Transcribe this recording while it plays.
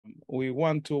we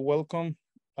want to welcome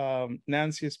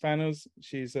Nancy Spannaus.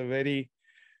 She's a very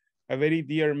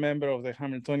dear member of the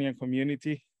Hamiltonian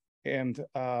community and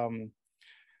an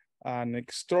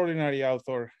extraordinary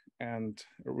author and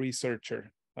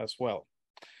researcher as well.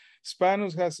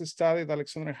 Spannaus has studied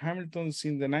Alexander Hamilton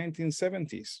since the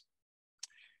 1970s.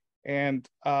 And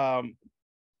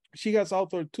she has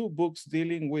authored 2 books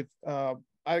dealing with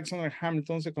Alexander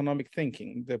Hamilton's economic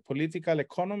thinking: The Political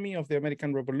Economy of the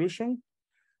American Revolution,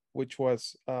 which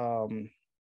was,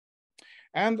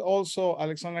 and also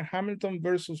Alexander Hamilton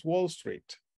versus Wall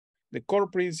Street, The Core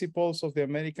Principles of the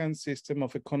American System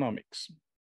of Economics.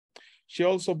 She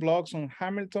also blogs on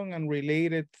Hamilton and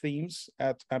related themes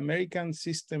at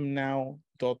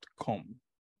americansystemnow.com.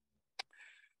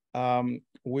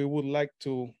 We would like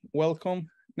to welcome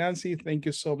Nancy. Thank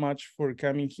you so much for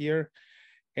coming here.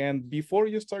 And before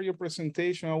you start your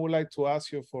presentation, I would like to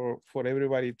ask you for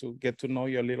everybody to get to know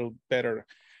you a little better.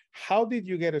 How did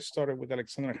you get started with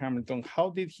Alexander Hamilton? How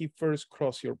did he first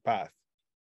cross your path?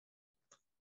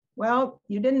 Well,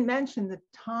 you didn't mention the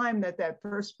time that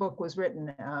first book was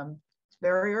written.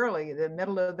 Very early, the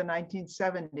middle of the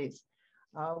 1970s,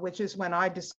 which is when I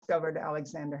discovered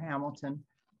Alexander Hamilton.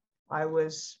 I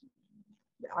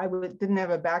didn't have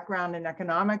a background in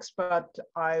economics, but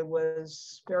I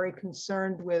was very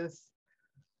concerned with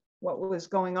what was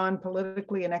going on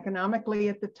politically and economically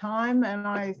at the time, and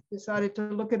I decided to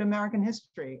look at American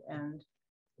history. And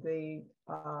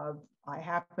I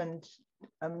happened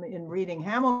in reading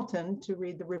Hamilton to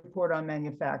read the Report on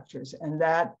Manufactures, and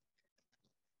that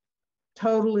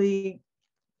totally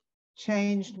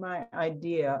changed my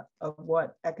idea of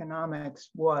what economics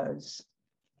was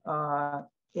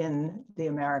in the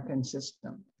American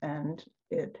system, and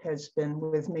it has been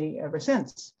with me ever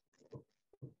since.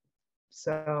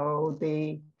 So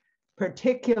the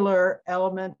particular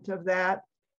element of that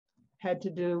had to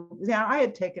do, I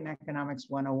had taken Economics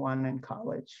 101 in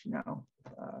college,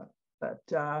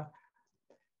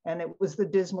 and it was the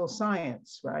dismal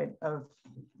science, right, of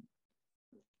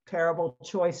terrible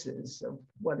choices of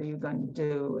what are you going to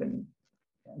do and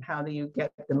how do you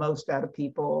get the most out of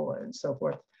people and so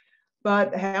forth.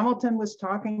 But Hamilton was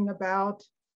talking about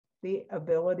the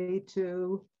ability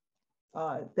to,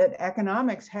 that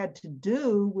economics had to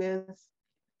do with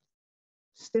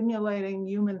stimulating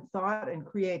human thought and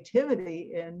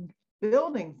creativity in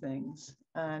building things.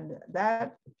 And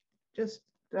that just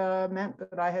meant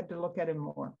that I had to look at him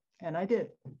more, and I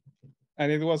did.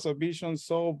 And it was a vision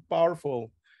so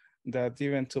powerful that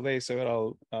even today,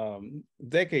 several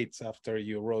decades after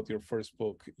you wrote your first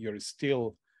book, you're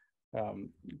still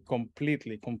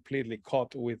completely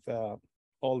caught with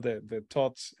all the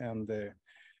thoughts and the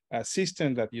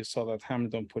system that you saw that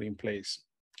Hamilton put in place.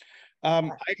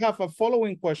 I have a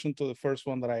following question to the first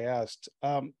one that I asked.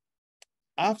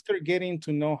 After getting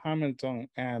to know Hamilton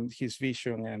and his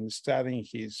vision and studying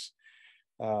his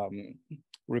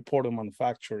Report on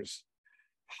Manufactures,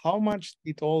 how much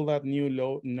did all that new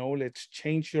knowledge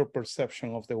change your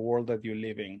perception of the world that you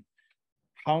live in?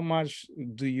 How much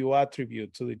do you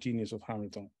attribute to the genius of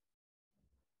Hamilton?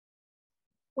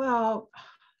 Well,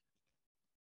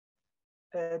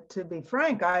 to be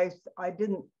frank, I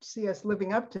didn't see us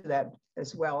living up to that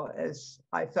as well as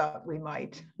I thought we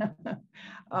might. It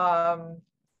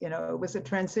was a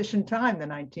transition time, the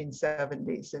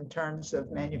 1970s, in terms of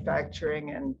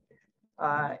manufacturing and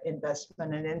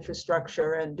investment in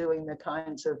infrastructure and doing the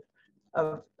kinds of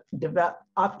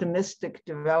optimistic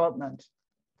development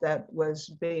that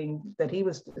he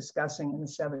was discussing in the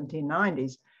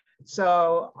 1790s.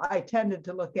 So I tended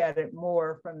to look at it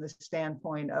more from the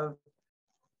standpoint of,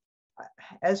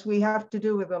 as we have to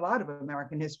do with a lot of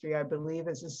American history, I believe,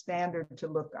 as a standard to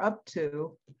look up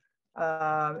to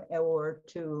or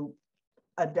to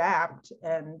adapt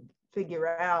and figure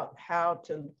out how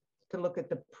to look at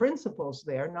the principles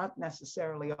there, not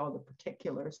necessarily all the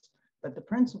particulars, but the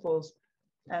principles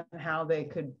and how they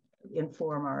could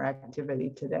inform our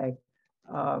activity today.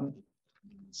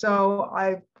 So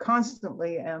I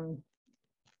constantly am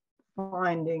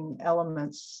finding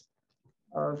elements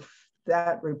of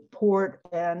that report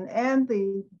and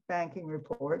the banking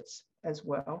reports as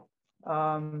well.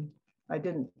 I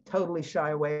didn't totally shy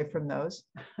away from those.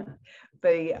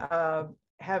 They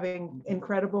having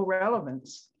incredible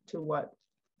relevance to what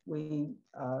we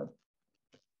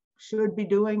should be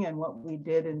doing and what we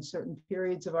did in certain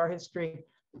periods of our history.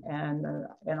 And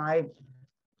I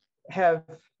have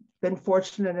been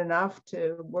fortunate enough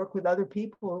to work with other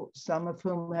people, some of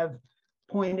whom have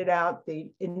pointed out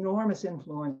the enormous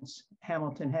influence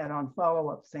Hamilton had on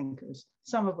follow-up thinkers,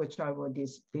 some of which I will be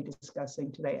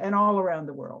discussing today, and all around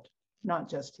the world, not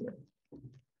just here.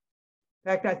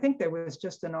 In fact, I think there was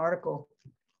just an article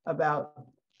about,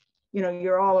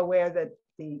 you're all aware that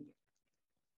the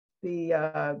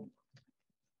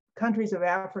countries of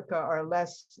Africa are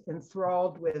less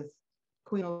enthralled with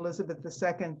Queen Elizabeth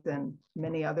II than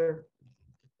many other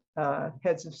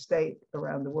heads of state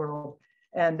around the world.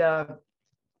 And,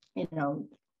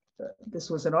 this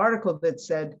was an article that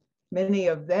said many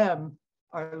of them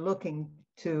are look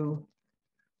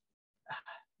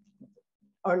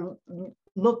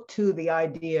to the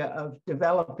idea of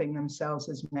developing themselves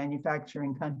as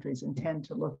manufacturing countries and tend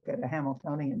to look at a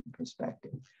Hamiltonian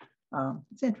perspective.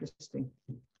 It's interesting,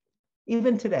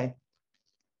 even today.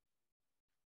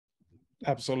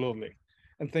 Absolutely.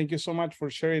 And thank you so much for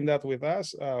sharing that with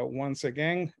us. Once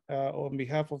again, on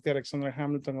behalf of the Alexander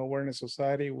Hamilton Awareness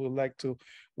Society, we would like to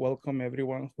welcome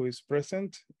everyone who is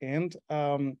present. And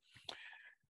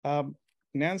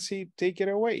Nancy, take it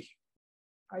away.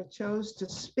 I chose to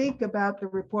speak about the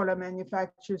report on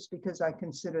manufacturers because I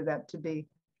consider that to be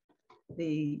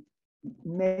the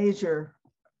major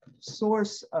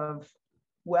source of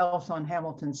wealth on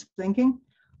Hamilton's thinking,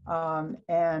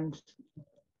 and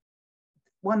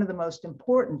one of the most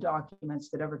important documents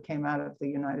that ever came out of the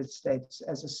United States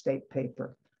as a state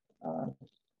paper.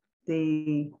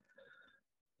 Its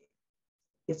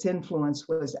influence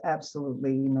was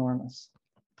absolutely enormous.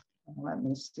 Let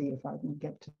me see if I can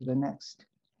get to the next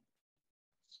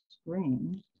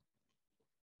screen.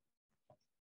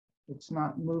 It's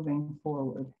not moving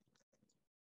forward.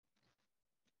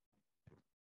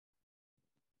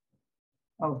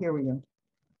 Oh, here we go.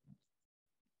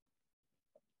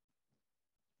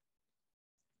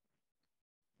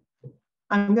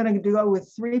 I'm going to go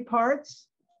with 3 parts.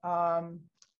 The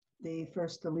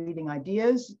leading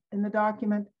ideas in the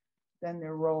document, then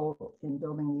their role in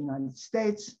building the United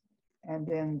States, and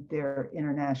then their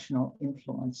international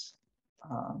influence.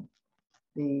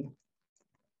 The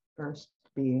first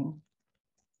being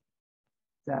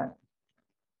that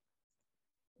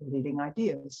leading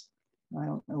ideas. I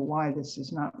don't know why this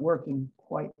is not working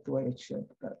quite the way it should,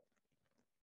 but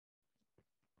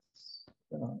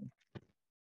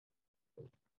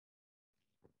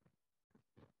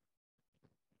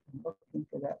looking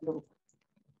for that little.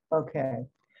 Okay,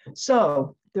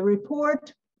 so the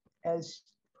report, as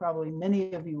probably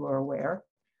many of you are aware,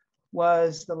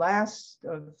 was the last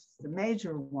of the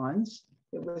major ones.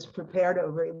 It was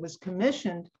it was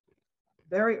commissioned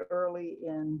very early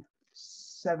in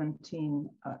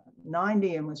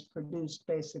 1790 and was produced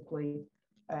basically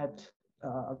at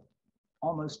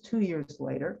almost 2 years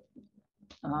later.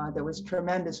 There was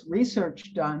tremendous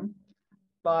research done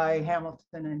by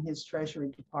Hamilton and his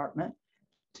Treasury Department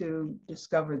to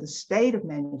discover the state of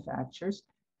manufacturers,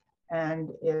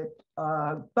 and it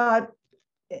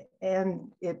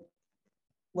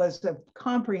was a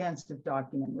comprehensive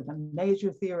document with a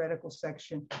major theoretical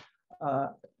section,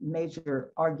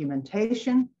 major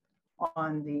argumentation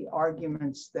on the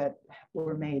arguments that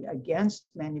were made against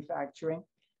manufacturing,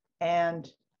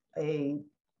 and a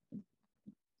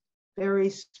very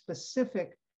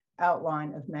specific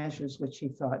outline of measures which he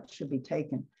thought should be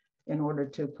taken in order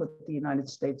to put the United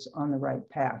States on the right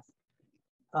path.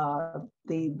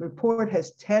 The report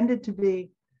has tended to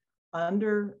be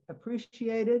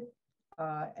underappreciated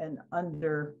and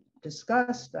under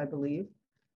discussed, I believe,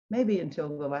 maybe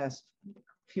until the last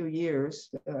few years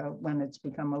when it's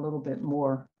become a little bit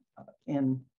more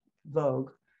in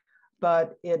vogue.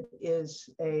 But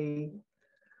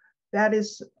that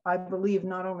is, I believe,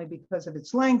 not only because of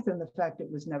its length and the fact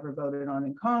it was never voted on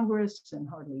in Congress and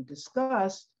hardly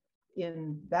discussed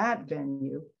in that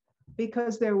venue,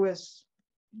 because there was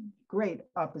great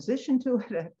opposition to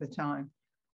it at the time.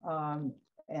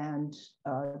 And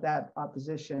that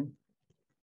opposition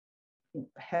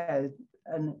had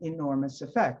an enormous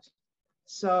effect.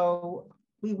 So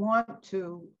we want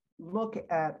to look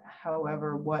at,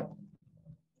 however, what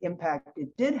impact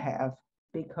it did have,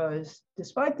 because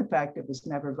despite the fact it was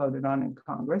never voted on in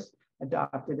Congress,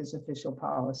 adopted as official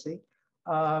policy,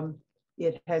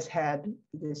 it has had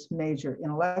this major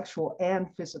intellectual and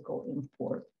physical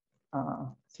import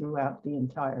throughout the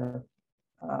entire,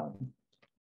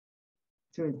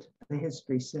 through the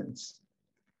history since.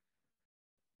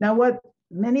 Now, what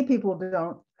many people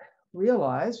don't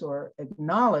realize or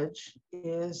acknowledge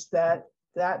is that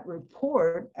that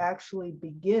report actually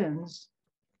begins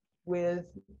with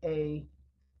an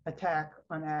attack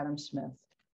on Adam Smith,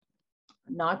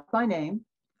 not by name.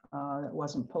 That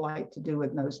wasn't polite to do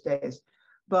in those days,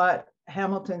 but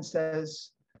Hamilton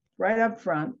says right up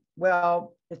front,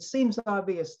 well, it seems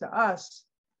obvious to us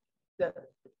that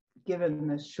given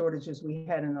the shortages we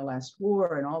had in the last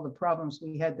war and all the problems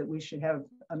we had, that we should have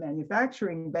a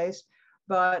manufacturing base.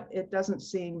 but it doesn't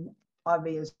seem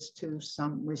obvious to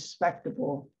some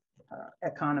respectable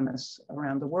economists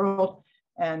around the world.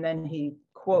 And then he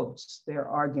quotes their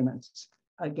arguments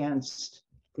against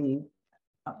the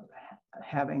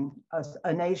having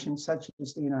a nation such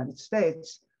as the United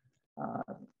States, a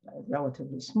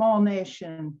relatively small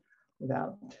nation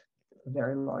without a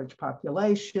very large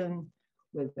population,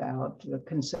 without a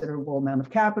considerable amount of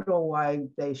capital, why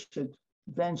they should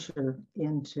venture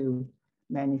into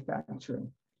manufacturing.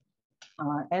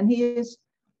 And he is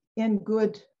in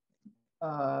good,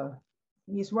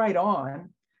 he's right on,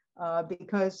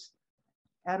 because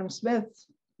Adam Smith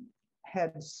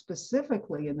had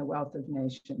specifically in The Wealth of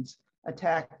Nations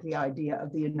attacked the idea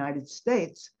of the United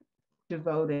States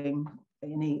devoting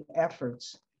any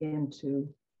efforts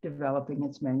into developing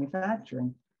its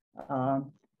manufacturing.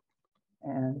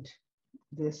 And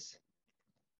this,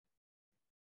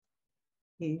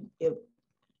 it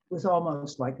was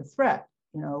almost like a threat.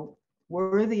 You know,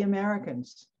 were the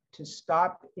Americans to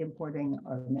stop importing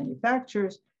our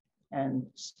manufacturers and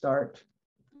start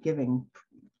giving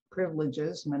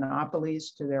privileges,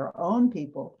 monopolies to their own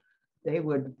people, they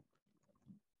would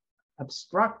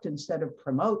obstruct instead of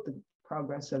promote the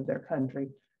progress of their country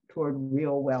toward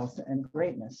real wealth and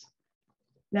greatness.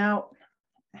 Now,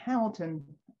 Hamilton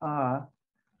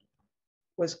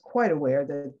was quite aware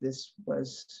that this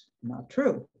was not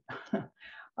true.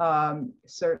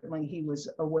 Certainly, he was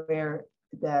aware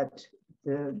that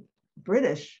the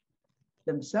British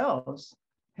themselves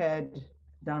had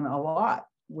done a lot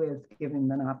with giving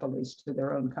monopolies to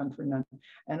their own countrymen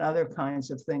and other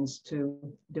kinds of things to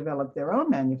develop their own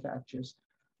manufactures.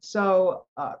 So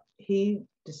he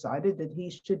decided that he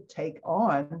should take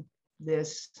on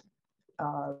this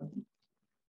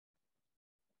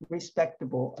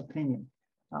respectable opinion,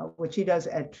 which he does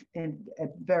at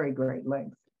very great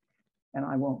length. And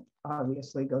I won't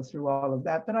obviously go through all of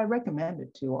that, but I recommend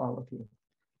it to all of you.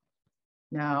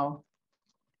 Now,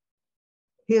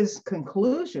 his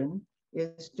conclusion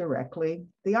is directly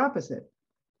the opposite,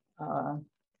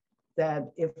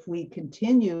 that if we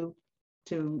continue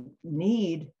to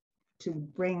need to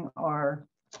bring our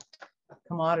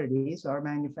commodities, our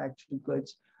manufactured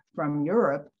goods from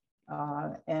Europe,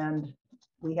 and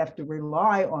we have to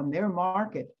rely on their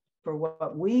market for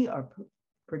what we are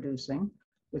producing,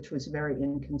 which was a very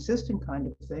inconsistent kind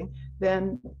of thing,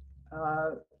 then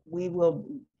we will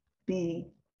be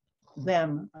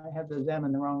them. I have the them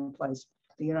in the wrong place.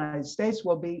 The United States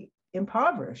will be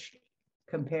impoverished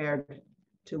compared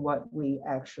to what we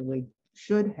actually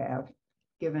should have,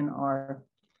 given our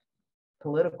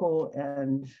political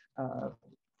and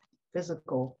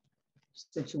physical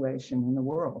situation in the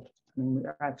world. I mean, we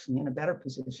are actually in a better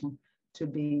position to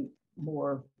be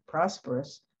more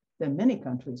prosperous than many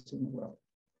countries in the world.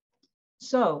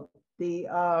 So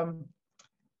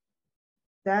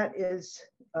that is,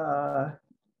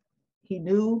 he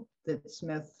knew that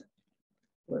Smith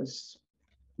was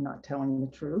not telling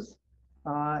the truth,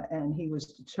 and he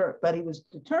was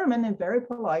determined in very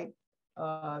polite,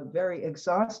 very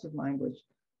exhaustive language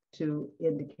to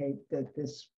indicate that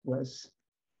this was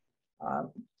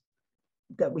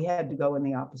that we had to go in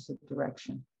the opposite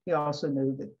direction. He also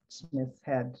knew that Smith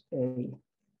had an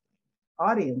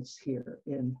audience here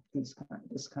in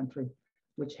this country,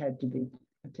 which had to be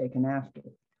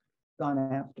gone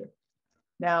after.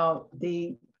 Now,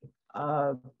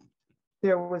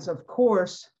 there was, of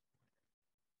course,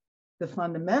 the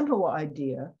fundamental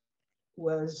idea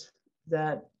was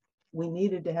that we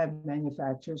needed to have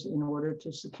manufacturers in order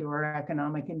to secure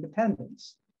economic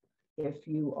independence. If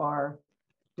you are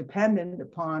dependent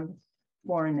upon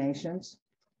foreign nations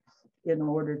in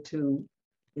order to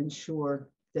ensure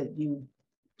that you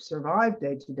survive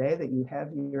day to day, that you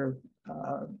have your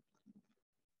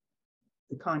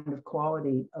the kind of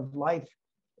quality of life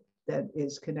that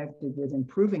is connected with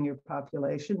improving your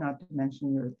population, not to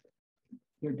mention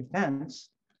your defense,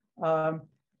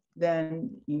 then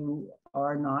you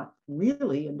are not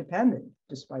really independent,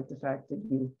 despite the fact that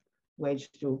you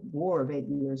waged a war of 8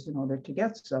 years in order to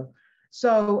get so.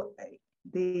 So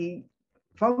the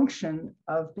function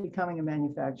of becoming a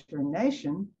manufacturing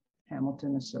nation,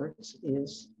 Hamilton asserts,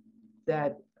 is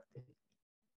that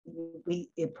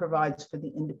it provides for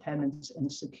the independence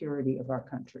and security of our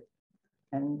country.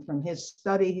 And from his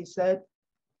study, he said,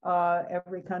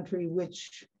 every country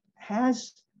which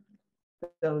has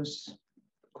those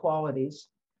qualities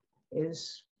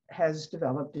has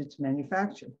developed its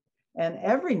manufacture. And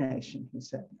every nation, he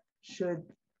said, should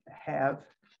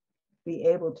be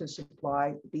able to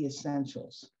supply the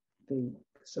essentials, the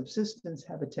subsistence,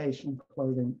 habitation,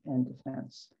 clothing, and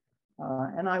defense.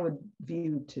 And I would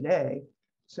view today,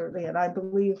 certainly, and I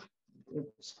believe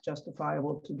it's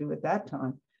justifiable to do at that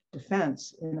time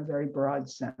defense in a very broad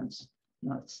sense,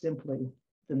 not simply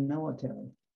the military.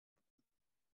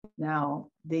 Now,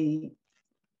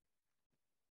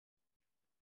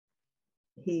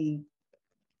 he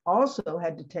also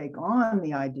had to take on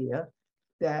the idea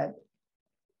that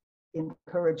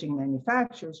encouraging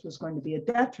manufacturers was going to be a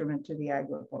detriment to the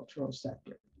agricultural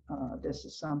sector. This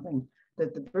is something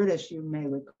that the British, you may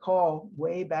recall,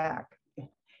 way back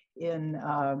in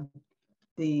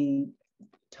the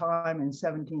time in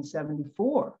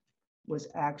 1774, was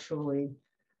actually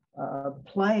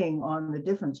playing on the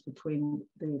difference between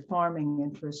the farming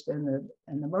interest and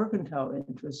the mercantile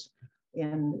interest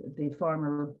in the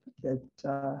farmer that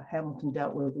Hamilton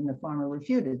dealt with, and the farmer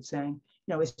refuted, saying,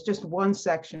 you know, it's just one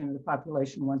section of the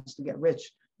population wants to get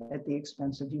rich at the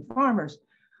expense of you farmers.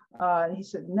 He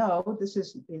said, no, this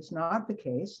is not the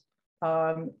case.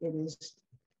 It is,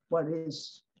 what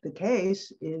is the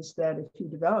case is that if you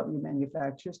develop new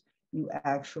manufacturers, you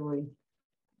actually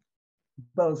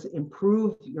both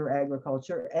improve your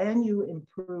agriculture and you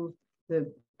improve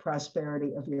the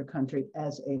prosperity of your country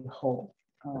as a whole,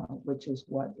 which is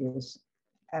what is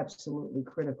absolutely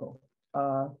critical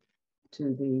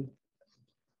to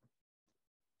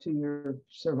your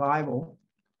survival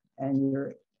and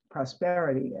your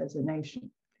prosperity as a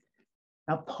nation.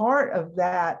 Now, part of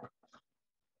that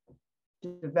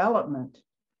development,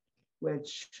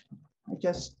 which I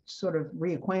just sort of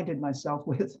reacquainted myself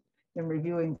with in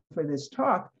reviewing for this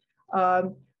talk,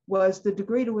 was the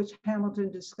degree to which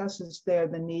Hamilton discusses there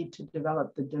the need to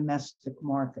develop the domestic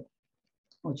market,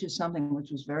 which is something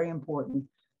which was very important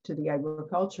to the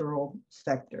agricultural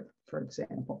sector, for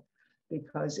example,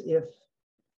 because if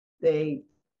they,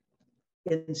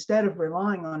 instead of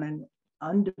relying on an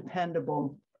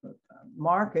undependable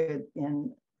market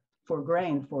for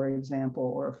grain, for example,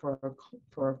 or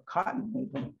for cotton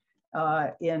even,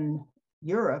 in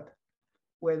Europe,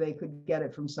 where they could get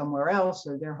it from somewhere else,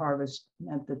 or their harvest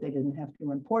meant that they didn't have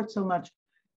to import so much.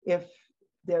 If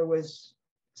there was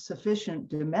sufficient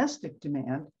domestic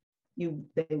demand,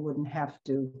 they wouldn't have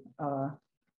to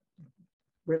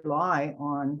rely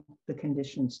on the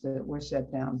conditions that were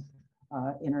set down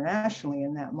internationally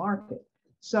in that market.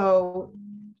 So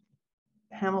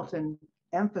Hamilton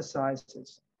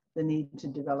emphasizes the need to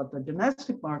develop a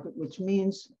domestic market, which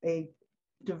means a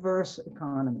diverse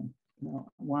economy,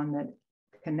 one that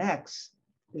connects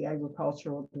the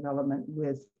agricultural development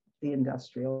with the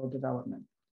industrial development,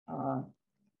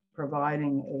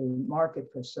 providing a market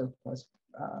for surplus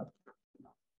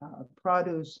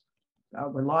produce, a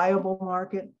reliable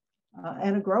market,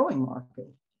 and a growing market,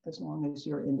 as long as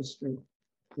your industry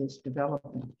is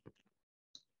developing.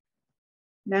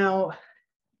 Now,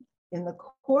 in the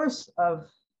course of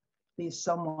these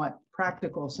somewhat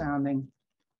practical sounding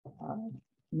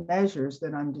measures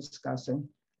that I'm discussing,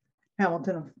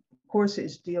 Hamilton, of course,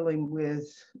 is dealing with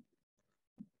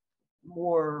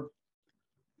more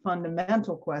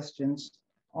fundamental questions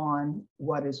on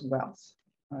what is wealth,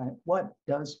 right? What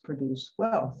does produce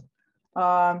wealth?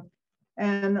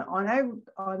 And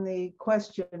on the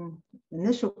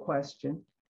initial question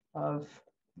of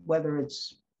whether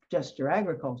it's just your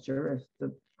agriculture, if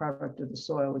the product of the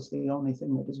soil is the only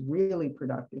thing that is really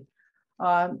productive,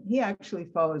 he actually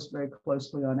follows very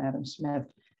closely on Adam Smith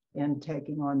in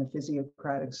taking on the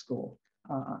physiocratic school,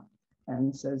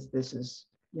 and says this is,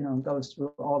 goes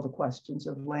through all the questions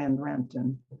of land rent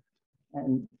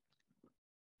and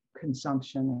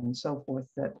consumption and so forth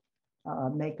that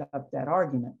make up that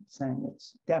argument, saying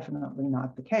it's definitely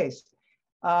not the case.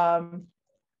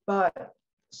 But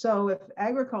so if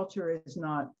agriculture is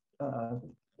not,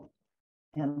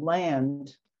 and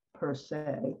land per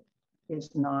se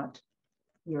is not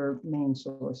your main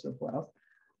source of wealth,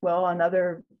 well,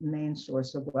 another main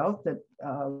source of wealth that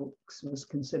was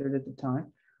considered at the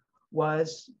time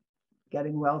was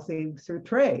getting wealthy through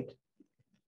trade.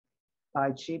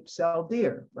 Buy cheap, sell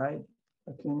dear, right?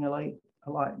 Accumulate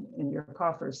a lot in your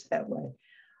coffers that way.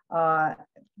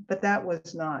 But that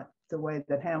was not the way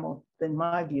that Hamilton, in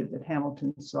my view, that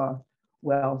Hamilton saw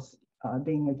wealth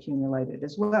being accumulated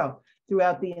as well.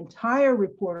 Throughout the entire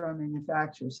report on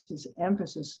manufacturers, his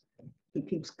emphasis, he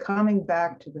keeps coming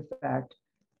back to the fact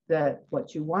that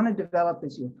what you want to develop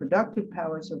is your productive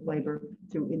powers of labor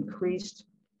through increased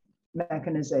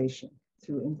mechanization,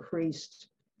 through increased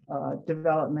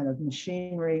development of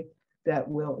machinery that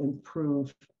will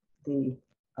improve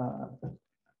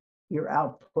your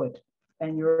output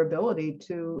and your ability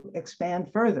to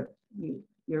expand further. You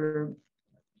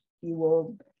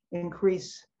will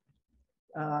increase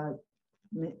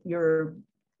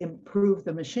improve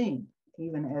the machine,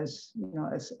 even as,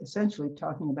 as essentially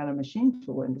talking about a machine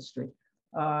tool industry,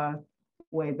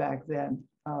 way back then.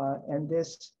 And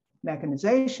this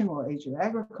mechanization will aid your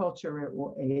agriculture. It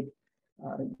will aid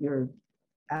your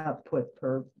output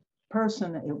per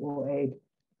person. It will aid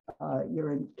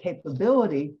your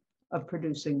capability of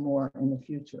producing more in the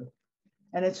future.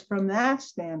 And it's from that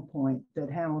standpoint that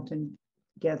Hamilton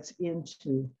gets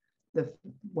into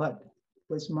what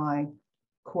was my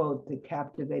quote that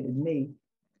captivated me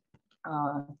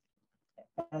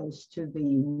as to the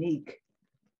unique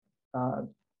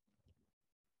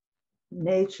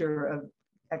nature of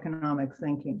economic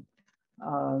thinking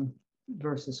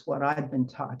versus what I'd been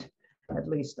taught, at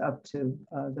least up to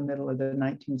the middle of the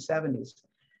 1970s.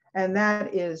 And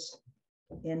that is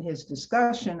in his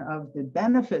discussion of the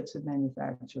benefits of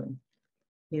manufacturing,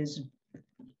 is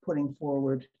putting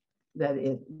forward that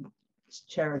it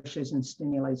cherishes and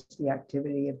stimulates the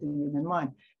activity of the human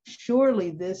mind.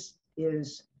 Surely this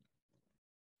is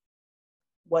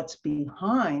what's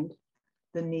behind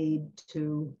the need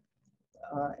to,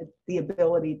 the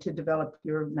ability to develop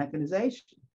your mechanization,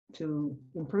 to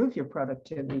improve your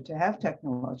productivity, to have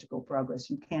technological progress.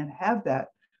 You can't have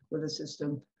that with a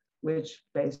system which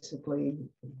basically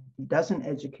doesn't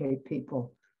educate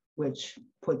people, which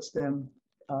puts them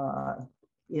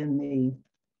in the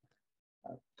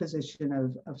position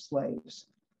of slaves,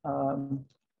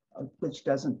 which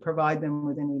doesn't provide them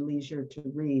with any leisure to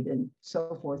read and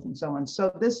so forth and so on.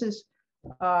 So this is,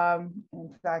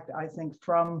 in fact, I think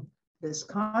from this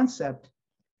concept,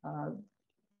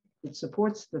 it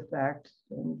supports the fact,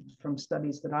 and from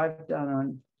studies that I've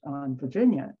done on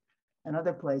Virginia and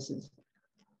other places,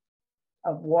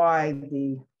 of why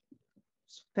the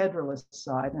Federalist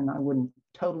side, and I wouldn't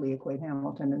totally equate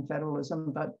Hamilton and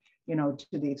federalism, but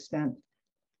to the extent,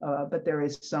 but there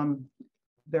is some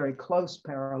very close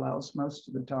parallels most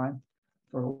of the time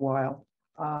for a while.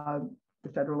 The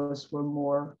Federalists were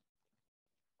more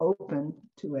open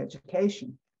to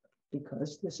education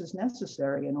because this is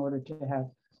necessary in order to have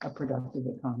a productive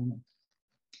economy.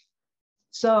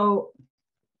 So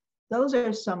those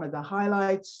are some of the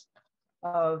highlights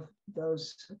of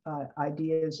those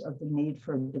ideas of the need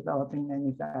for developing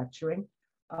manufacturing.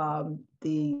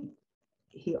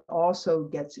 He also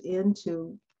gets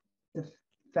into the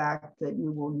fact that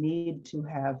you will need to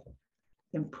have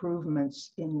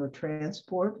improvements in your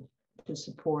transport to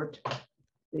support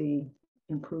the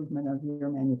improvement of your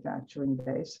manufacturing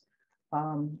base.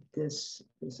 This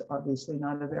is obviously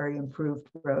not a very improved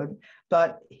road,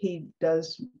 but he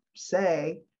does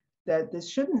say that this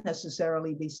shouldn't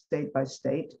necessarily be state by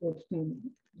state.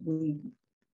 We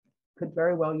could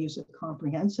very well use a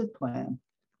comprehensive plan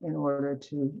in order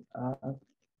to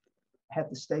have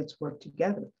the states work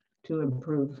together to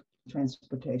improve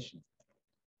transportation.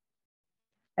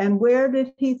 And where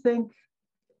did he think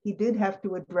he did have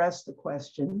to address the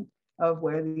question of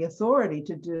where the authority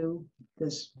to do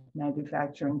this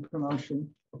manufacturing promotion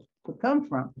would come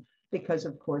from? Because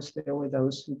of course there were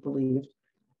those who believed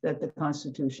that the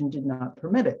Constitution did not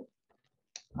permit it.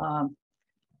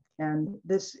 And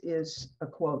this is a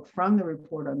quote from the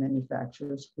Report on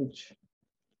Manufacturers, which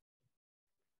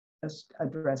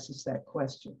addresses that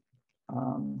question.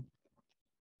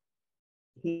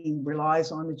 He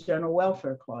relies on the General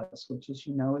Welfare Clause, which, as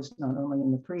you know, is not only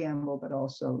in the preamble, but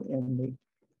also in the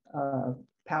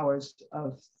powers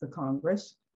of the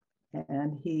Congress.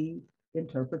 And he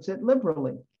interprets it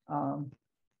liberally,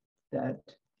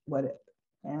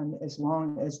 and as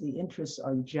long as the interests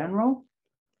are general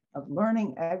of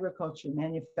learning, agriculture,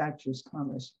 manufactures,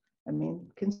 commerce. I mean,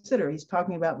 consider, he's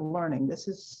talking about learning. This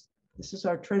is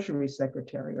our Treasury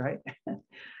Secretary, right?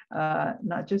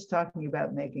 Not just talking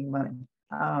about making money.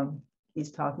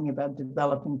 He's talking about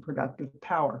developing productive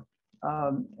power.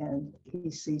 And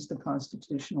he sees the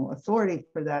constitutional authority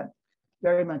for that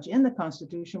very much in the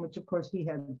Constitution, which of course he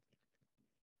had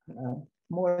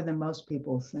more than most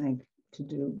people think to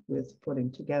do with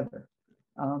putting together.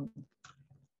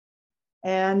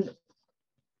 And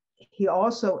he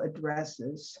also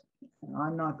addresses, and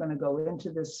I'm not going to go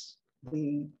into this,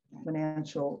 the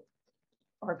financial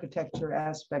architecture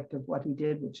aspect of what he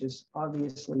did, which is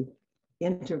obviously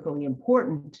integrally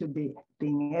important to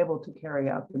being able to carry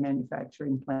out the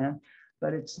manufacturing plan,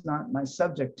 but it's not my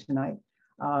subject tonight.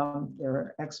 There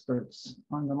are experts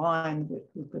on the line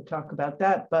who could talk about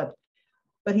that, but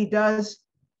he does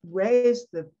raise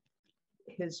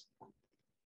his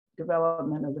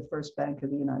development of the first Bank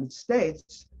of the United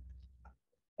States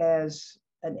as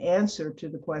an answer to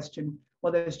the question,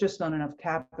 well, there's just not enough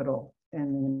capital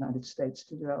in the United States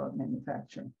to develop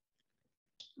manufacturing.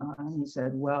 And he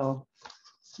said, well,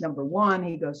 number one,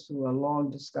 he goes through a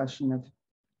long discussion of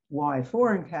why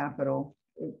foreign capital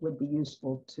it would be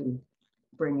useful to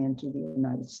bring into the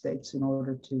United States in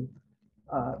order to,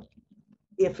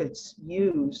 if it's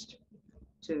used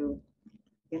to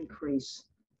increase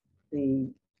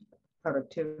the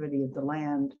productivity of the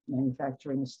land,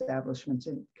 manufacturing establishments,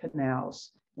 and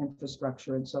canals,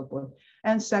 infrastructure, and so forth.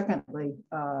 And secondly,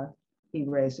 he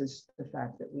raises the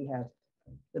fact that we have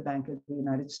the Bank of the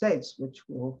United States, which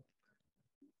will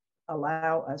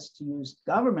allow us to use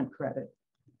government credit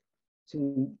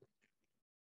to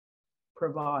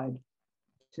provide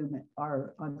to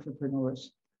our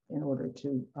entrepreneurs in order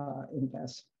to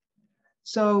invest.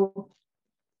 So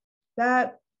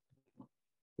that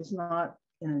is not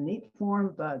in a neat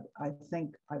form, but I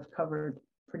think I've covered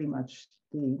pretty much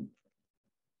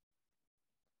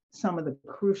some of the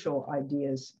crucial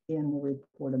ideas in the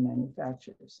report of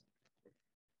manufacturers.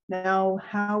 Now,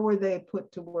 how were they put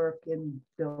to work in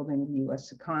building the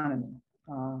US economy?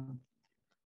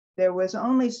 There was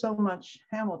only so much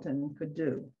Hamilton could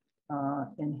do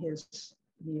in his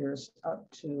years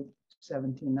up to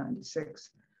 1796.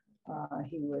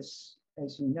 He was,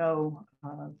 as you know,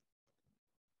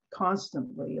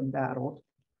 constantly embattled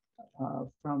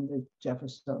from the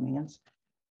Jeffersonians,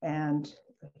 and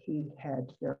he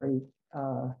had to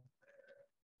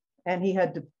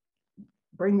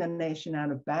bring the nation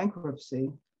out of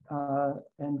bankruptcy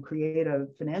and create a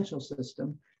financial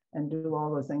system and do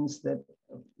all the things that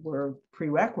were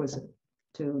prerequisite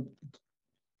to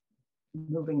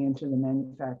moving into the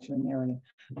manufacturing area.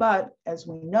 But as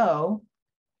we know,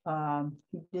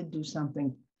 he did do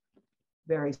something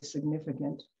very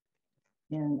significant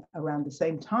in around the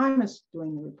same time as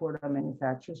doing the report on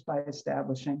manufacturers by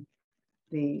establishing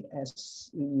the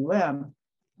SEUM.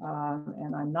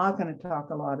 And I'm not going to talk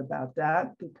a lot about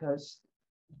that because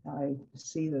I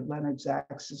see that Leonard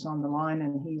Zaks is on the line,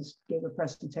 and he's gave a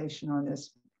presentation on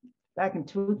this back in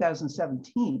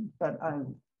 2017, but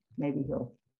maybe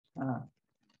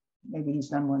he's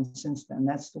done one since then.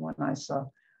 That's the one I saw.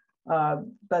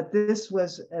 But this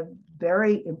was a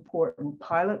very important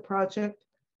pilot project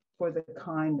for the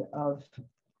kind of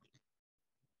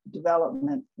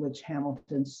development which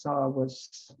Hamilton saw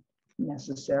was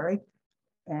necessary.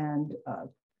 And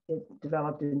it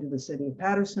developed into the city of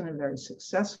Paterson, a very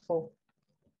successful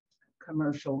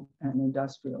commercial and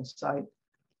industrial site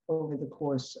over the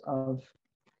course of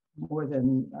more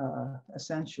than a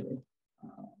century,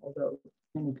 although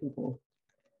many people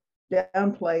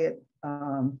downplay it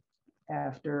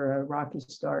after a rocky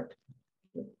start.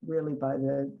 Really, by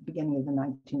the beginning of the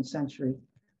 19th century,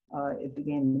 it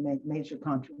began to make major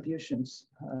contributions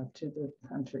to the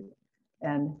country.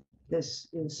 And this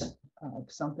is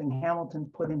something Hamilton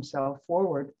put himself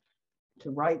forward to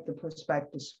write the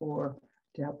prospectus for,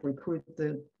 to help recruit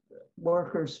the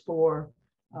workers for,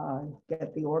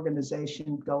 get the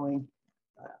organization going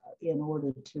in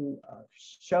order to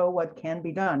show what can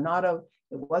be done.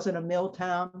 It wasn't a mill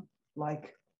town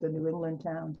like the New England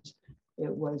towns.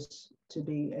 It was to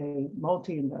be a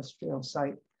multi-industrial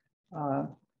site,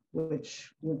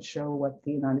 which would show what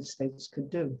the United States could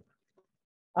do.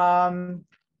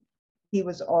 He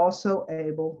was also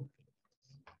able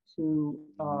to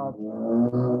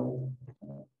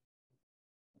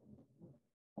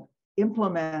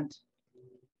implement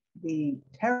the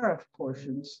tariff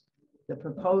portions,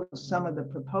 some of the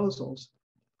proposals,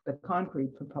 the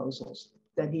concrete proposals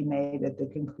that he made at the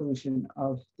conclusion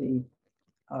of the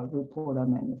report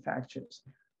on manufacturers.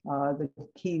 The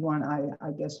key one,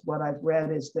 I guess what I've read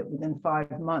is that within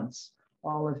 5 months,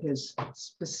 all of his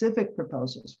specific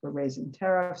proposals for raising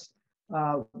tariffs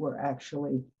were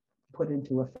actually put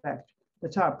into effect. The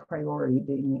top priority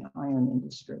being the iron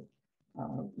industry,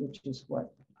 which is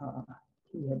what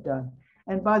he had done.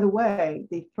 And by the way,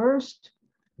 the first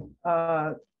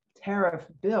tariff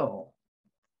bill,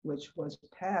 which was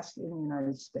passed in the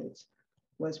United States,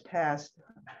 was passed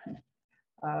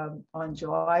on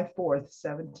July 4th,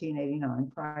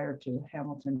 1789, prior to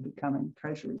Hamilton becoming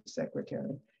Treasury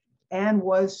Secretary, and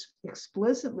was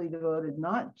explicitly devoted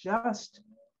not just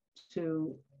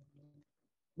to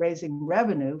raising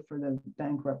revenue for the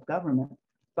bankrupt government,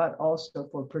 but also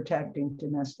for protecting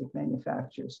domestic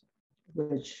manufacturers,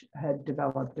 which had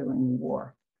developed during the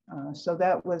war. So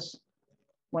that was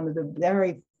one of the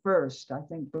very first,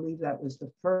 believe that was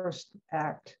the first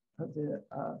act of the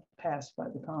passed by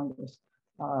the Congress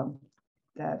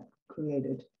that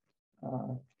created,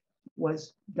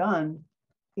 was done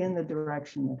in the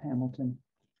direction that Hamilton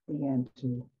began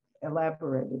to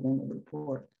elaborate it in the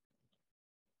report.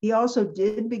 He also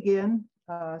did begin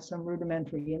some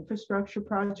rudimentary infrastructure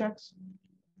projects.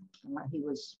 He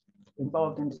was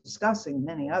involved in discussing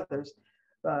many others,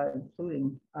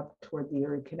 including up toward the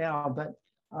Erie Canal, but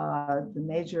The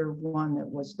major one that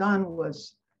was done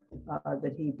was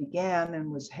that he began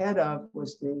and was head of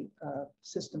was the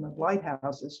system of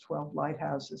lighthouses, 12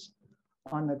 lighthouses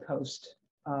on the coast.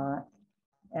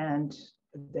 And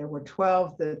there were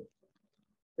 12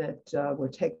 that were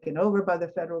taken over by the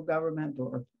federal government,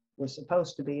 or were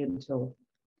supposed to be until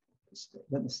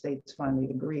when the states finally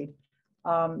agreed.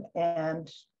 And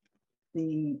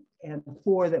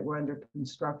 4 that were under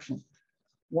construction.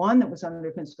 One that was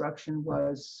under construction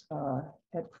was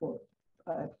at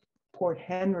Port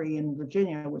Henry in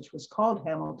Virginia, which was called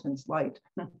Hamilton's Light,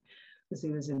 because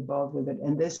he was involved with it.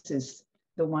 And this is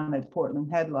the one at Portland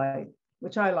Head Light,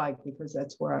 which I like because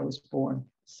that's where I was born.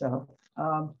 So,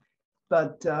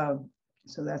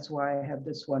 so that's why I have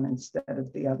this one instead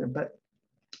of the other. But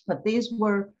these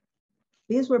were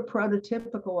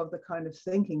prototypical of the kind of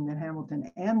thinking that Hamilton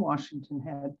and Washington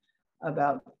had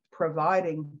about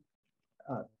providing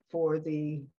for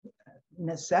the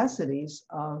necessities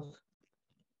of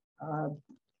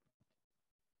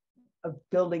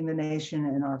building the nation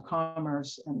and our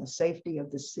commerce and the safety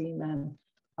of the seamen.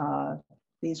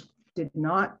 These did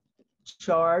not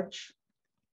charge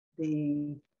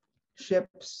the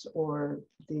ships or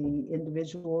the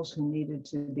individuals who needed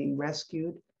to be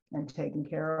rescued and taken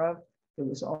care of. It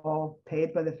was all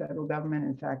paid by the federal government.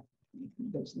 In fact,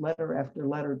 there's letter after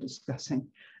letter discussing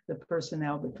the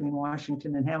personnel between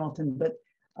Washington and Hamilton. But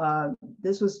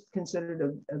this was considered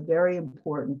a very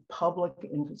important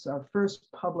our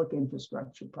first public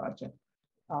infrastructure project,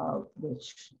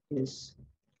 which is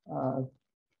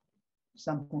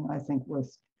something I think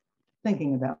worth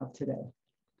thinking about today.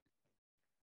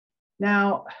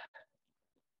 Now,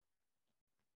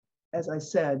 as I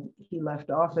said, he left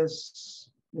office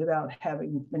without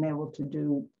having been able to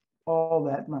do all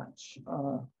that much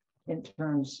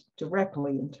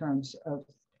directly in terms of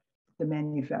the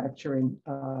manufacturing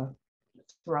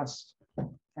thrust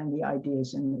and the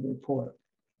ideas in the report.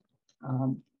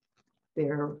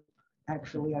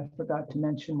 Actually, I forgot to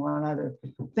mention one other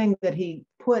thing that he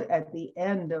put at the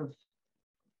end of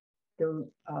the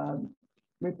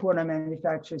report on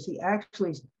manufacturers. He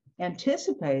actually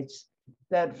anticipates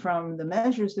that from the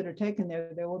measures that are taken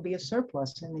there will be a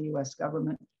surplus in the US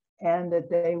government, and that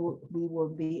we will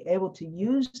be able to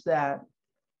use that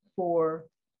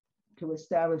to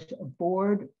establish a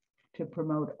board to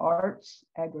promote arts,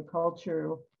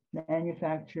 agricultural,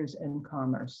 manufactures, and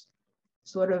commerce.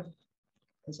 Sort of,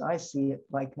 as I see it,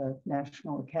 like a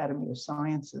National Academy of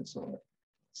Sciences or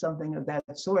something of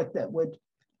that sort that would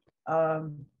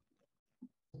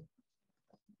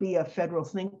be a federal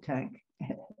think tank,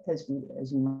 as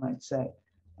you might say,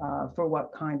 for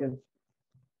what kind of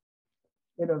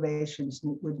innovations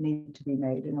would need to be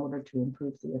made in order to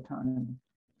improve the economy.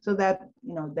 So that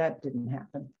didn't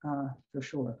happen for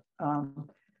sure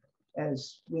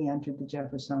as we entered the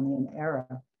Jeffersonian era.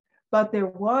 But there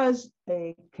was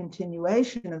a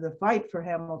continuation of the fight for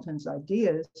Hamilton's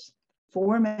ideas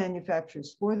for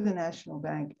manufacturers, for the National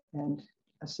Bank and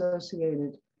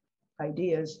associated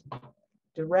ideas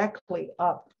directly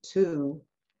up to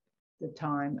the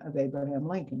time of Abraham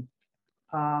Lincoln.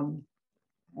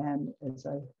 And as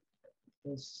I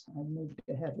moved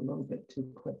ahead a little bit too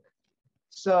quick.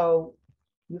 So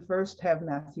you first have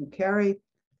Matthew Carey,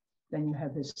 then you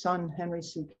have his son, Henry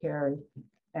C. Carey,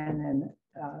 and then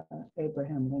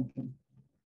Abraham Lincoln,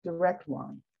 direct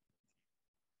line.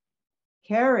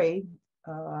 Carey,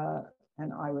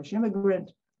 an Irish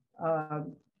immigrant,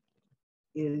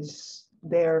 is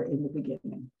there in the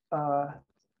beginning.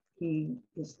 He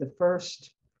is the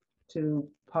first to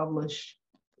publish,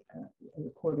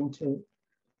 according to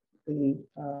the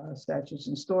Statutes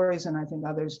and Stories, and I think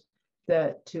others,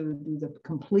 that to do the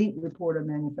complete report of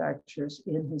manufacturers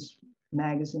in his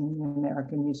magazine, the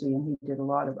American Museum. He did a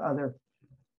lot of other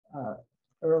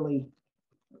early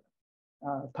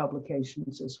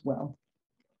publications as well.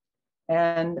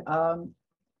 And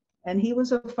he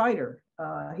was a fighter.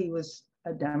 He was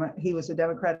a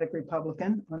Democratic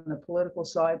Republican on the political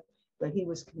side, but he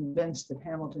was convinced that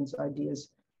Hamilton's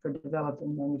ideas for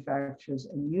developing manufacturers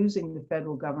and using the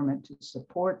federal government to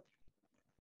support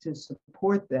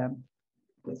them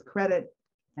with credit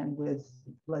and with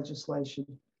legislation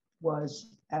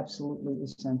was absolutely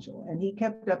essential. And he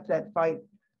kept up that fight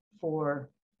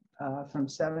for from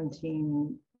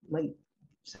late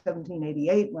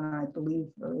 1788, when I believe,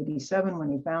 or 87,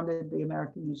 when he founded the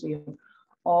American Museum,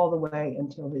 all the way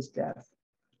until his death.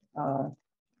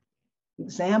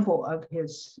 Example of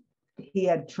he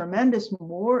had tremendous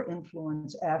more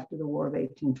influence after the War of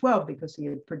 1812, because he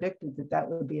had predicted that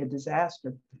would be a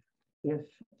disaster if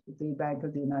the Bank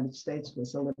of the United States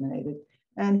was eliminated.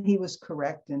 And he was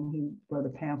correct, and he wrote a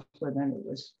pamphlet, and it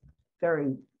was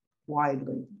very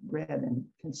widely read and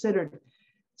considered.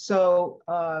 So,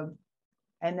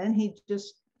 and then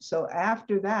so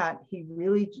after that, he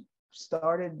really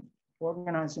started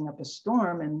organizing up a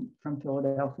storm from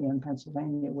Philadelphia and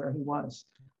Pennsylvania, where he was.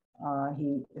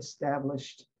 He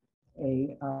established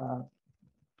he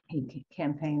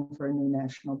campaigned for a new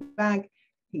national bank.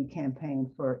 He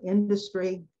campaigned for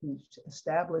industry. He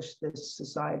established this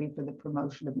Society for the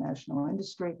Promotion of National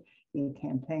Industry. He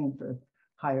campaigned for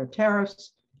higher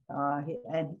tariffs,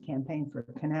 and he campaigned for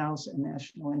canals and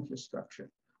national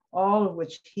infrastructure, all of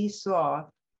which he saw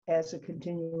as a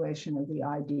continuation of the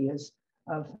ideas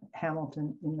of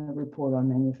Hamilton in the Report on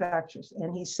Manufactures.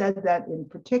 And he said that in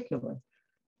particular.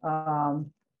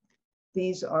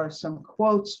 These are some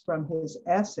quotes from his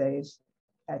essays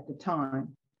at the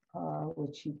time,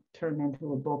 which he turned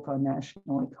into a book on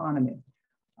national economy.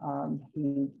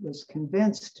 He was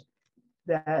convinced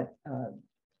that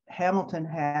Hamilton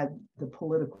had the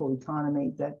political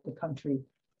economy that the country,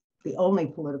 the only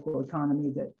political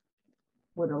economy that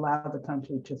would allow the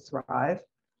country to thrive,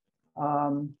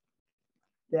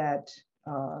 that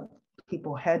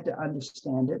people had to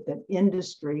understand it, that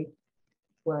industry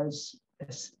was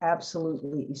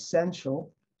absolutely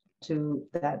essential to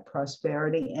that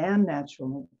prosperity and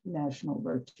national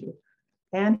virtue.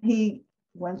 And he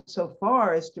went so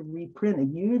far as to reprint a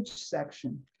huge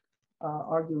section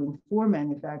arguing for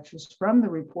manufacturers from the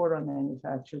Report on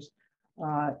Manufactures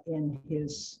in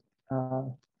his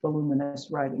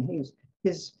voluminous writing.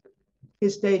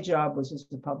 His day job was as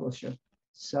a publisher,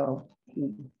 so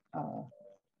he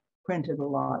printed a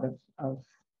lot of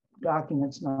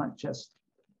documents,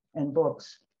 and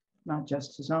books, not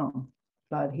just his own,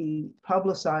 but he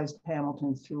publicized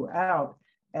Hamilton throughout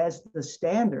as the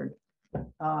standard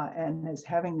and as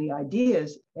having the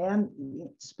ideas, and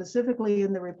specifically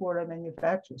in the Report on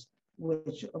Manufactures,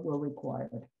 which were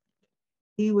required.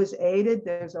 He was aided.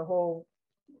 There's a whole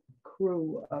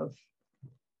crew of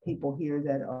people here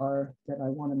that I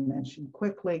want to mention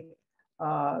quickly,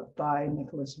 by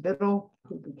Nicholas Biddle,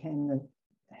 who became the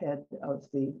head of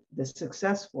the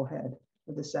successful head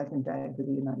of the Second Bank of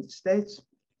the United States.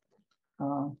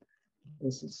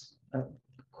 This is a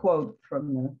quote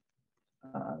from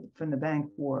the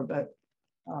bank war, but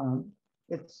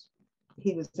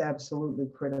he was absolutely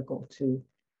critical to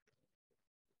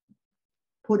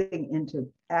putting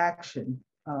into action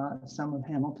some of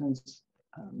Hamilton's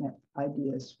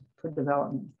ideas for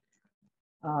development.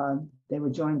 They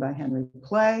were joined by Henry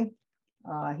Clay.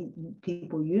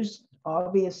 People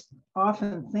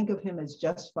often think of him as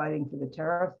just fighting for the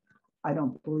tariff. I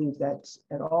don't believe that's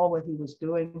at all what he was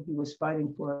doing. He was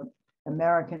fighting for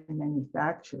American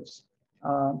manufacturers,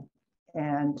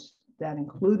 and that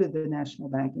included the national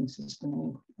banking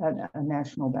system, a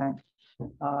national bank.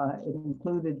 It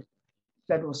included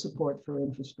federal support for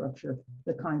infrastructure,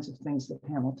 the kinds of things that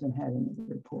Hamilton had in the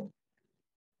report.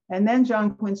 And then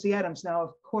John Quincy Adams. Now,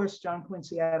 of course, John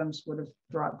Quincy Adams would have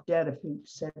dropped dead if he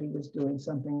said he was doing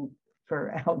something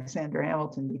for Alexander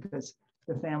Hamilton, because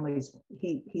the families,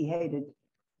 he hated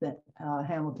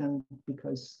Hamilton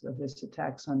because of his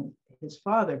attacks on his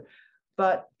father.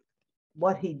 But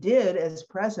what he did as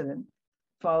president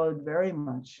followed very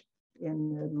much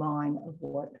in the line of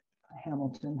what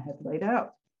Hamilton had laid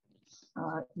out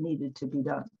needed to be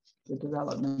done. The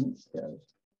development, the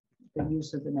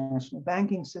use of the national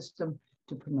banking system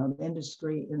to promote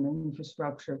industry in the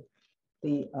infrastructure,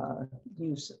 the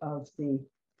use of the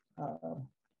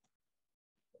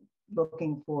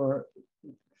looking for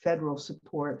federal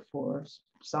support for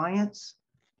science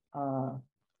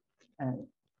and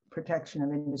protection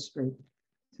of industry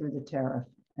through the tariff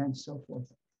and so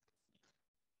forth.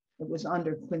 It was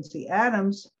under Quincy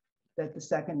Adams that the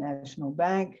Second National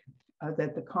Bank,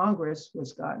 that the Congress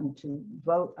was gotten to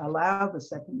allow the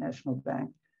Second National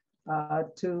Bank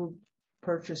to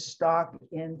purchase stock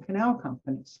in canal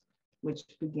companies, which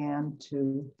began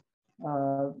to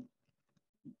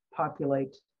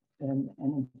populate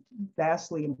and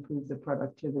vastly improve the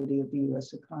productivity of the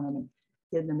US economy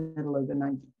in the middle of the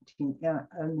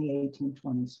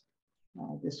 1820s.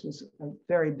 This was a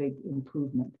very big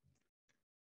improvement.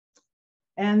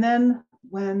 And then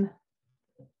when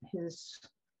his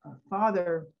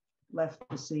father left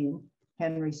the scene,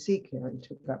 Henry C. Carey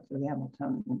took up the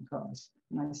Hamiltonian cause.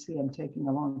 And I see I'm taking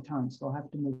a long time, so I'll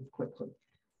have to move quickly.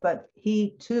 But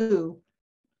he too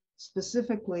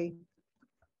specifically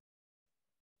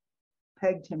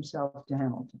pegged himself to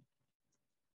Hamilton.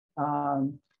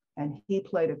 And he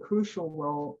played a crucial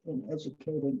role in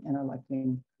educating and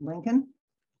electing Lincoln,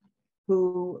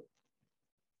 who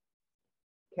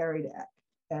carried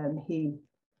and he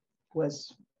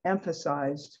was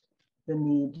emphasized the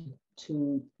need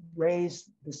to raise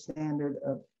the standard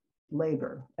of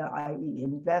labor, i.e.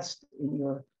 invest in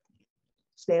your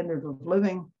standard of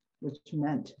living, which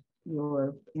meant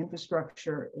your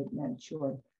infrastructure, it meant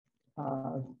your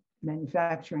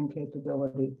manufacturing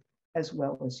capability, as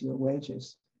well as your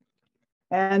wages.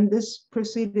 And this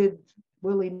proceeded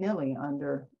willy-nilly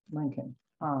under Lincoln.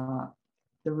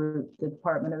 The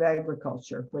Department of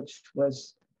Agriculture, which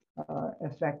was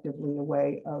effectively a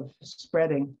way of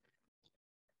spreading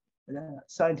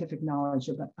scientific knowledge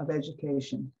of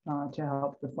education to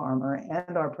help the farmer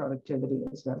and our productivity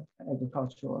as an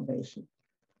agricultural nation.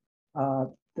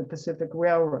 The Pacific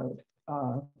Railroad,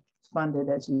 funded,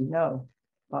 as you know,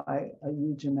 by a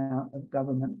huge amount of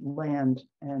government land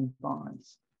and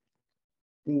bonds.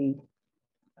 The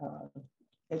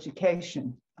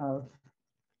education of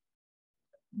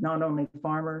not only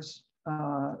farmers,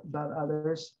 but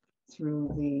others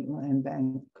through the Land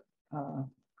Bank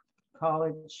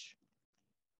College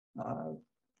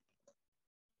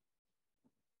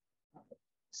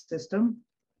system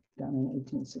done in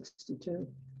 1862.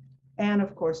 And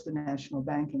of course, the national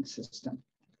banking system,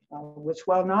 which,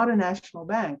 while not a national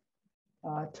bank,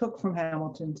 took from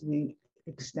Hamilton to the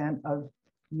extent of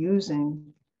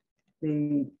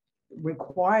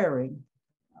requiring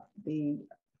the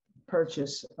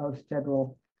purchase of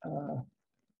federal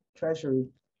treasury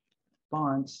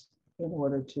bonds in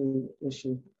order to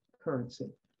issue currency.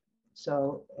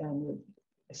 So, and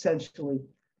essentially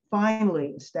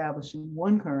finally establishing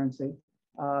one currency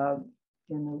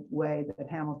in the way that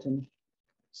Hamilton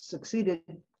succeeded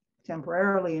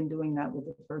temporarily in doing that with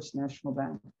the First National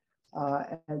Bank,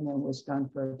 and then was done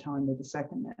for a time with the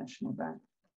Second National Bank.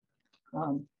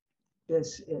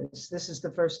 This is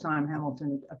the first time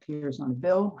Hamilton appears on a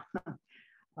bill.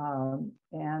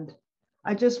 And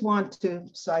I just want to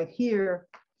cite here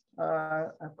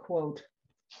a quote,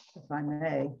 if I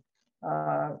may,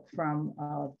 from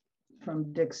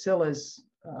Dick Silla's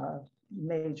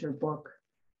major book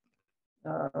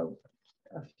a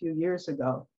few years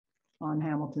ago on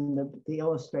Hamilton, the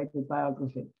illustrated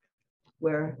biography,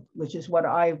 which is what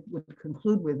I would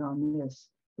conclude with on this,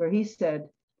 where he said,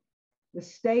 "The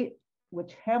state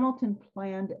which Hamilton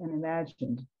planned and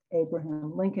imagined,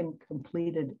 Abraham Lincoln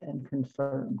completed and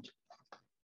confirmed."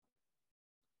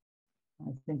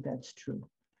 I think that's true.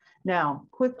 Now,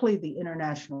 quickly, the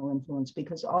international influence,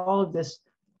 because all of this,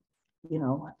 you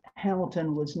know,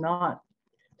 Hamilton was not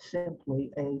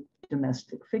simply a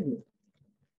domestic figure.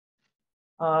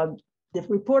 The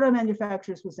report on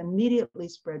manufacturers was immediately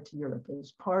spread to Europe. It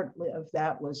was partly of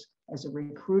that was as a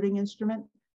recruiting instrument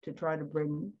to try to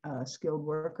bring skilled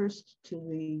workers to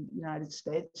the United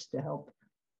States to help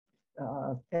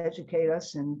educate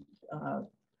us and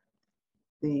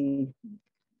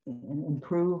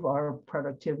improve our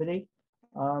productivity.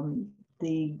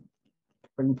 The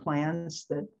plans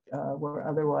that were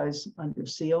otherwise under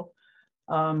seal.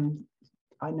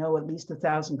 I know at least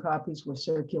 1,000 copies were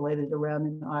circulated around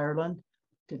in Ireland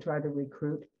to try to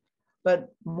recruit.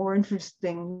 But more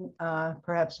interesting,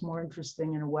 perhaps more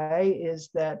interesting in a way, is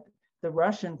that the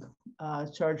Russian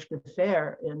charge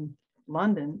d'affaires in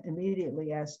London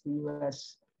immediately asked the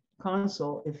US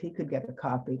consul if he could get a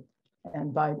copy.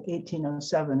 And by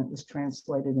 1807, it was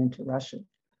translated into Russian.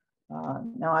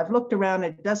 Now I've looked around,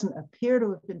 it doesn't appear to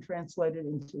have been translated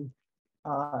into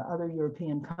other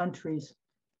European countries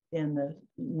in the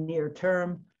near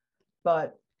term,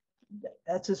 but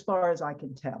that's as far as I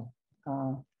can tell.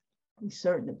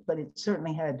 But it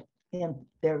certainly had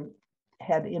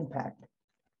impact.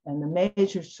 And the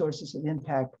major sources of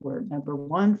impact were, number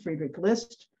one, Friedrich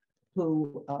List,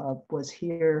 who was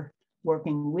here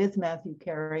working with Matthew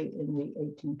Carey in the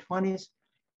 1820s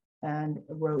and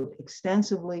wrote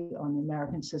extensively on the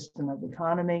American system of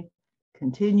economy,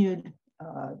 continued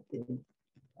the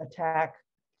attack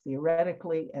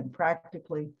theoretically and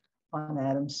practically on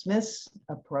Adam Smith's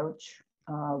approach,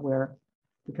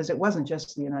 because it wasn't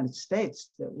just the United States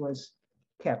that was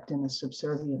kept in a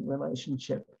subservient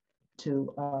relationship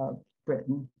to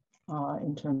Britain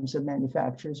in terms of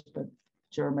manufacturers, but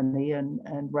Germany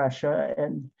and Russia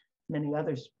and many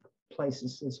other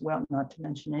places as well, not to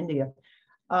mention India.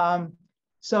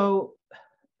 So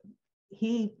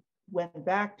he went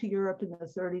back to Europe in the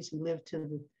 30s. He lived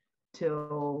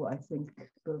till I think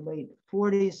the late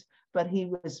 40s, but he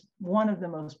was one of the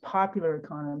most popular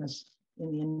economists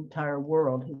in the entire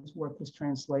world. His work was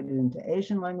translated into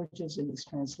Asian languages. It was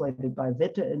translated by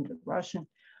Witte into Russian,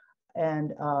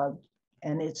 and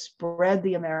it spread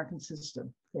the American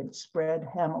system. It spread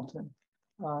Hamilton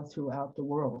throughout the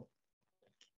world.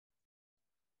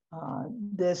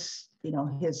 This,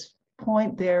 his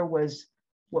point there was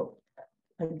what,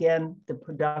 again, the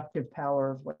productive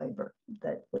power of labor,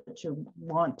 that what you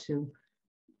want to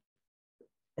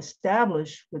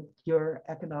establish with your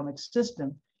economic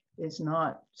system is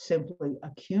not simply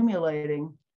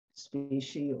accumulating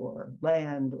species or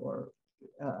land or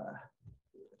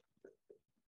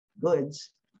goods,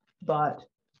 but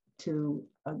to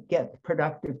get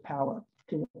productive power,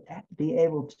 to be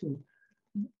able to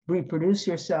reproduce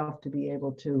yourself, to be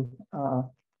able to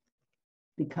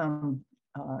become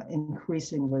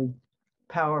increasingly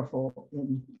powerful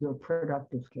in your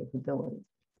productive capability.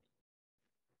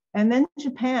 And then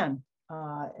Japan,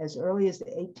 as early as the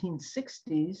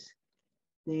 1860s,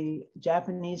 the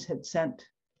Japanese had sent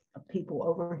people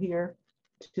over here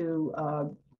to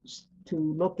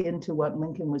look into what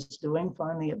Lincoln was doing.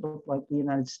 Finally, it looked like the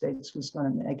United States was going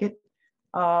to make it.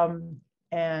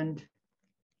 And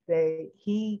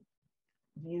he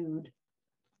viewed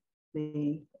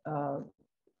the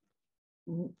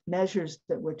measures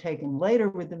that were taken later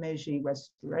with the Meiji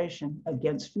Restoration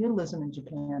against feudalism in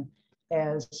Japan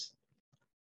as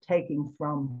taking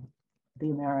from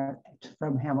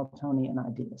from Hamiltonian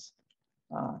ideas.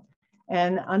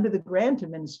 And under the Grant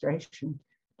administration,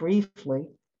 briefly,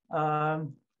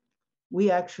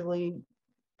 we actually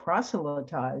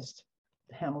proselytized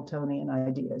Hamiltonian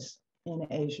ideas in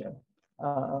Asia.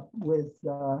 With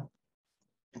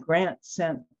Grant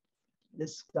sent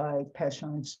this guy,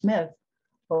 Peshine Smith,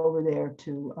 over there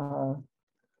to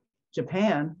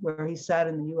Japan, where he sat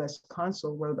in the US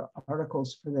consul, wrote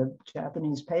articles for the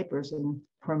Japanese papers and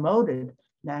promoted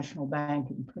national bank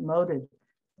and promoted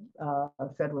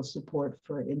federal support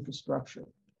for infrastructure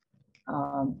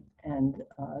and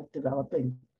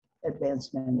developing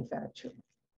advanced manufacturing.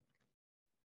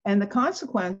 And the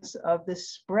consequence of this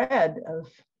spread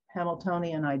of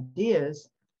Hamiltonian ideas,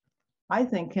 I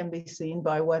think, can be seen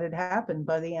by what had happened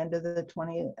by the end of the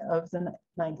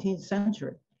 19th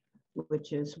century,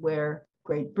 which is where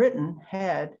Great Britain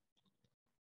had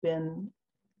been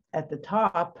at the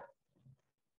top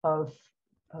of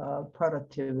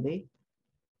productivity.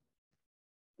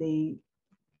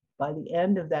 By the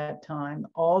end of that time,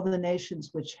 all the nations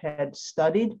which had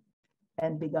studied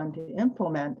and begun to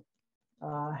implement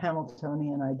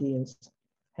Hamiltonian ideas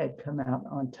had come out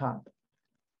on top.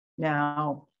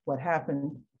 Now, what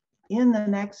happened in the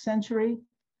next century,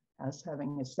 as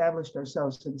having established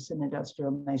ourselves as an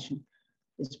industrial nation,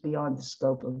 is beyond the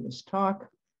scope of this talk.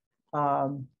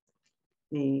 But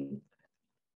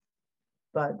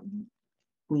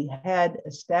we had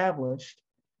established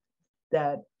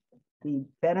that the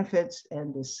benefits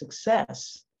and the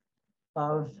success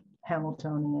of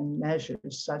Hamiltonian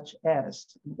measures, such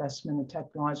as investment in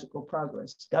technological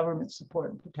progress, government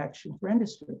support and protection for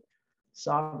industry,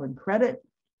 sovereign credit,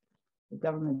 the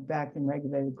government-backed and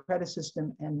regulated credit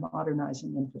system, and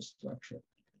modernizing infrastructure.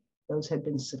 Those had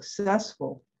been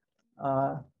successful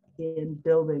in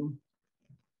building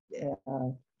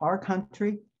our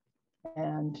country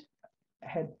and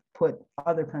had put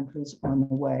other countries on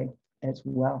the way as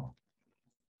well.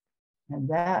 And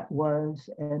that was,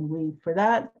 and for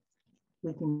that,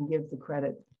 we can give the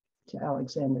credit to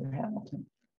Alexander Hamilton.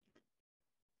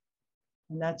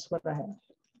 And that's what I have.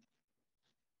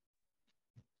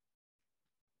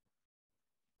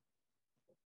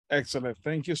 Excellent.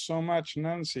 Thank you so much,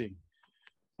 Nancy.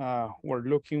 We're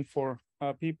looking for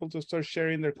people to start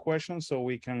sharing their questions so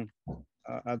we can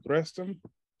address them.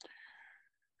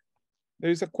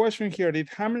 There is a question here. Did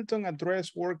Hamilton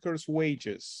address workers'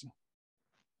 wages?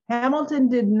 Hamilton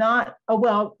did not, oh,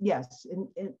 well, yes,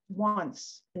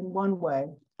 once, in one way.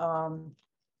 The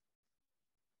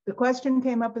question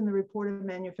came up in the report of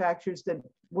manufacturers that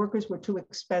workers were too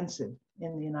expensive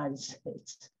in the United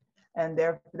States. And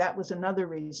that was another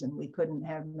reason we couldn't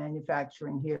have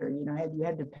manufacturing here. You know, you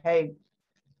had to pay,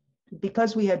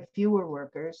 because we had fewer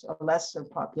workers, a lesser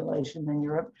population than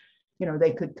Europe, you know,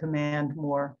 they could command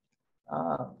more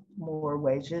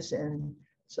wages and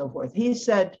so forth. He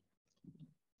said,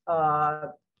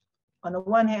 on the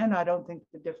one hand, I don't think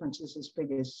the difference is as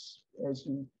big as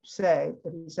you say,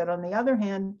 but he said, on the other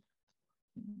hand,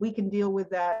 we can deal with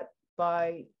that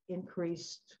by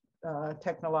increased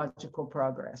technological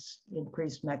progress,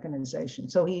 increased mechanization.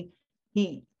 So he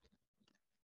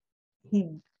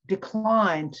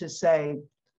declined to say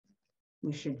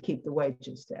we should keep the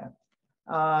wages down.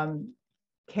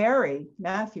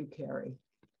 Matthew Carey,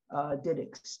 did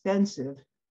extensive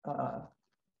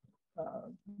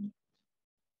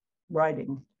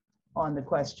writing on the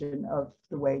question of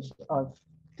the wage of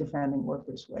defending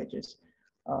workers' wages.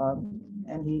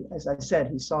 And he, as I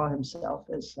said, he saw himself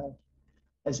as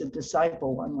as a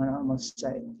disciple, one would almost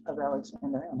say, of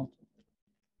Alexander Hamilton.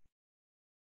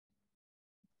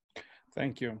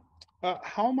 Thank you.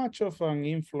 How much of an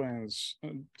influence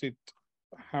did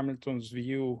Hamilton's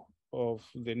view of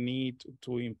the need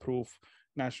to improve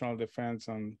national defense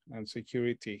and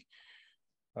security,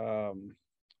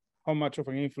 how much of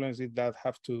an influence did that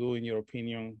have to do, in your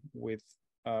opinion, with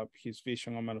his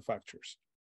vision on manufacturers?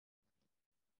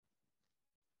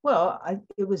 Well,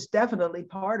 it was definitely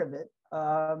part of it.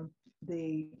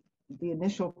 The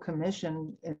initial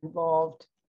commission involved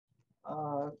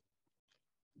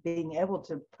being able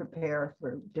to prepare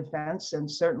for defense,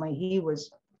 and certainly he was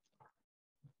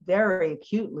very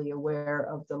acutely aware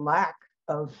of the lack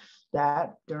of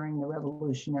that during the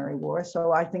Revolutionary War.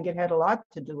 So I think it had a lot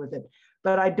to do with it,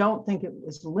 but I don't think it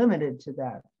was limited to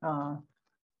that.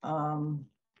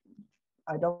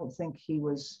 I don't think he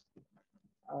was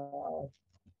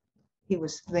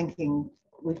thinking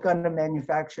we've got to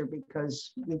manufacture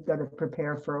because we've got to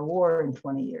prepare for a war in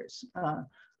 20 years.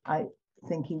 I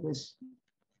think he was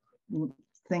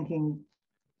thinking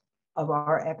of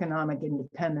our economic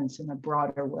independence in a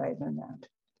broader way than that.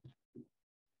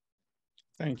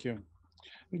 Thank you.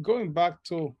 Going back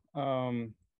to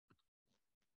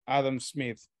Adam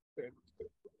Smith,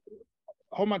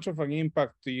 how much of an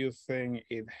impact do you think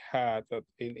it had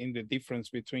in the difference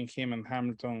between him and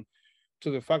Hamilton,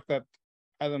 to the fact that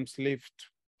Adams lived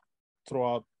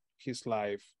throughout his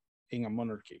life in a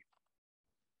monarchy?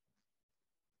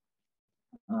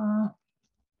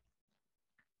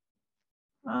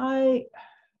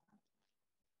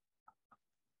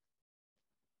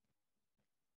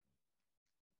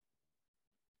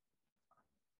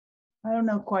 I don't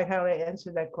know quite how to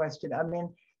answer that question. I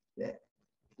mean,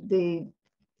 the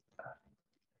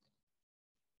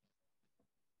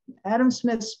Adam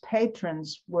Smith's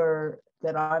patrons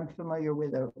that I'm familiar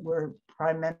with were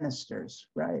prime ministers,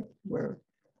 right? Were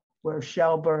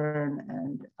Shelburne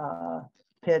and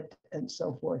Pitt and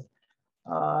so forth.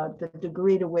 The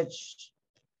degree to which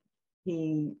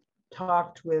he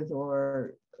talked with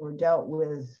or dealt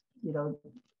with,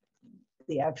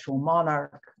 the actual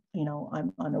monarch,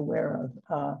 I'm unaware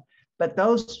of. But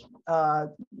those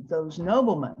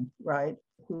noblemen, right,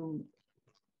 who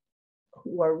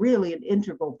are really an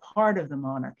integral part of the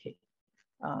monarchy,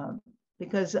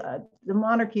 because the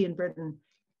monarchy in Britain,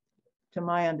 to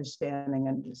my understanding,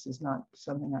 and this is not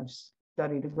something I've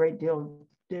studied a great deal,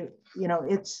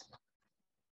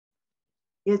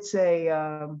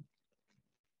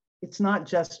 it's not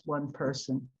just one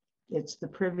person. It's the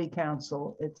Privy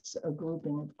Council. It's a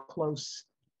grouping of close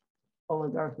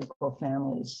oligarchical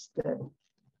families that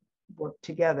work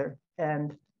together.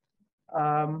 And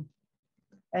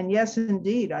yes,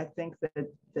 indeed, I think that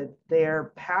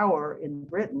their power in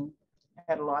Britain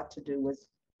had a lot to do with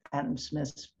Adam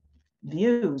Smith's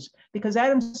views, because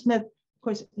Adam Smith, of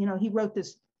course, he wrote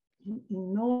this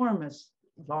enormous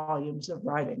volumes of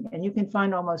writing, and you can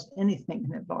find almost anything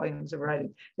in the volumes of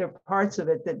writing. There are parts of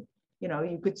it that,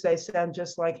 you could say sound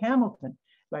just like Hamilton,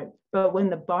 right? But when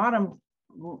the bottom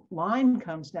line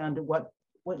comes down to what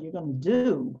you're going to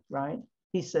do, right?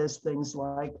 He says things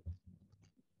like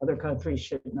other countries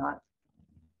should not,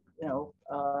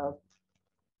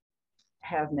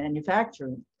 have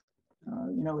manufacturing.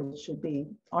 It should be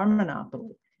our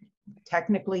monopoly.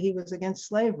 Technically, he was against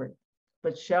slavery,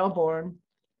 but Shelburne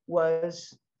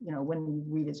was, when you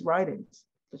read his writings,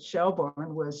 but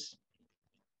Shelburne was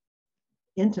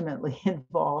intimately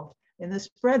involved in the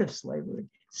spread of slavery.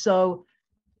 So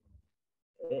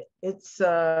it's,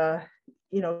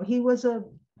 he was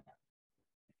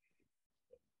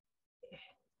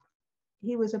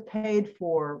a paid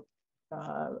for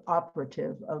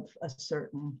operative of a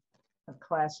certain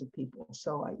class of people.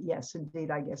 So yes,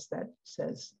 indeed, I guess that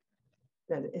says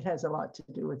that it has a lot to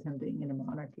do with him being in a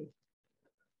monarchy.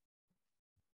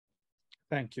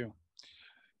 Thank you.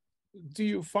 Do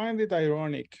you find it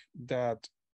ironic that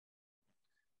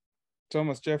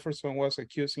Thomas Jefferson was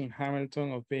accusing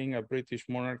Hamilton of being a British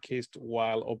monarchist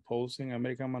while opposing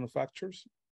American manufacturers?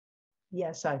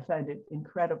 Yes, I find it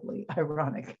incredibly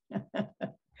ironic.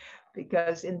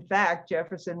 Because in fact,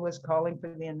 Jefferson was calling for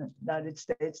the United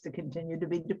States to continue to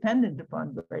be dependent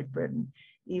upon Great Britain,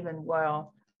 even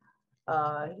while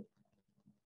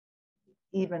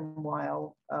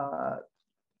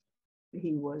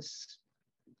he was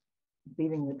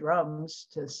beating the drums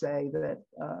to say that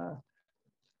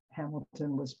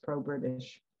Hamilton was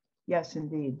pro-British. Yes,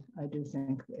 indeed, I do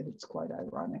think that it's quite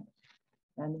ironic.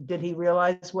 And did he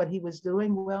realize what he was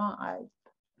doing? Well,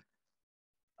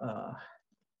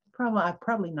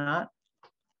 probably not,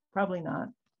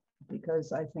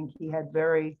 because I think he had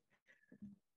very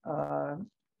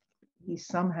he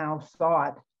somehow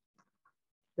thought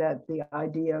that the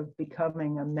idea of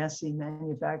becoming a messy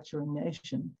manufacturing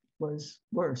nation was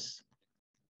worse.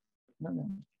 I don't know.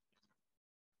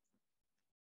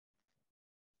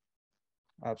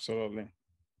 Absolutely.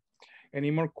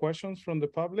 Any more questions from the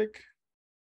public?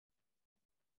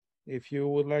 If you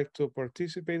would like to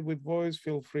participate with voice,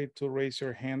 feel free to raise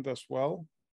your hand as well.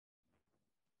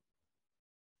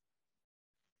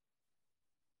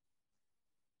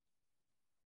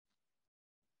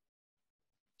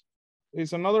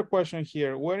 There's another question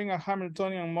here. We're in a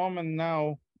Hamiltonian moment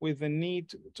now with the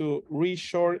need to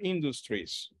reshore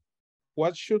industries.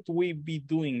 What should we be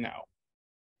doing now?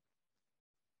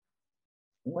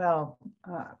 Well,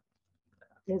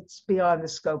 it's beyond the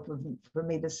scope for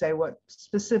me to say what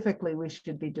specifically we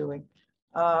should be doing.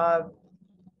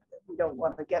 We don't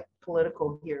want to get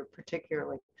political here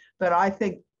particularly, but I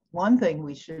think one thing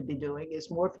we should be doing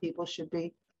is more people should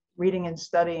be reading and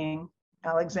studying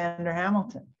Alexander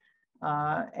Hamilton.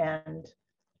 And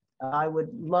I would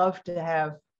love to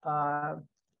have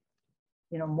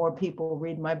more people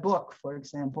read my book, for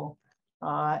example,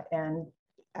 and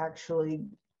actually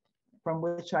from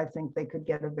which I think they could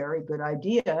get a very good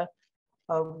idea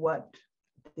of what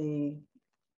I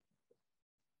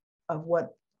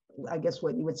guess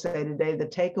what you would say today the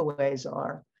takeaways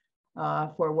are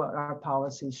for what our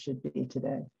policies should be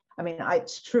today. I mean,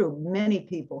 it's true, many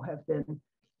people have been,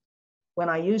 when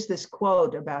I use this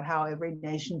quote about how every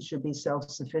nation should be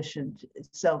self-sufficient,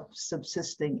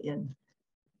 self-subsisting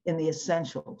in the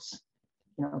essentials,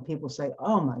 people say,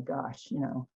 oh my gosh,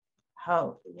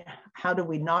 how do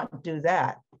we not do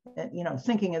that?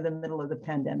 Thinking of the middle of the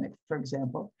pandemic, for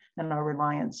example, and our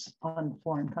reliance on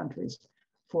foreign countries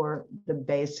for the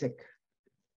basic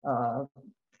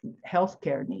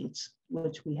healthcare needs,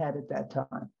 which we had at that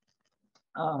time.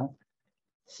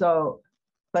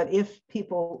 But if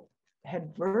people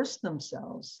had versed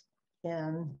themselves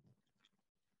in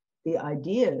the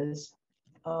ideas,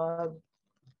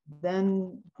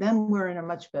 then we're in a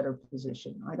much better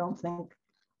position.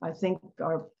 I think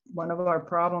one of our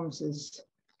problems is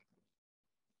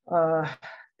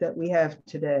that we have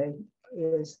today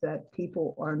is that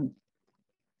people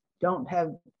don't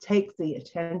take the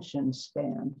attention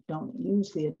span, don't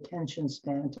use the attention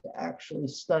span to actually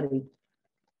study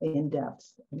in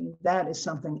depth. I mean, that is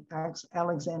something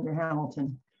Alexander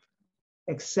Hamilton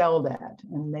excelled at,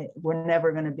 and we're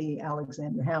never going to be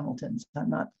Alexander Hamiltons.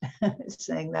 I'm not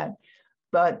saying that,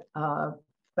 but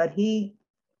he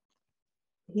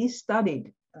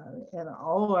studied, and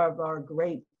all of our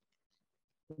great,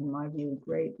 in my view,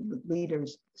 great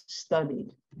leaders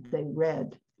studied. They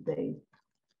read, they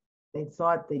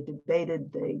thought, they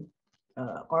debated, they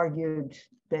argued,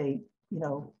 they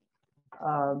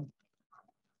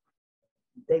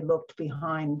looked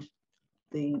behind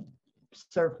the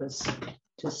surface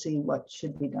to see what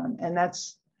should be done. And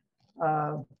that's,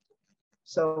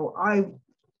 so I,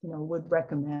 would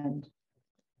recommend,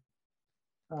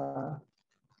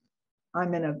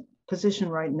 I'm in a position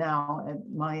right now at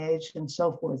my age and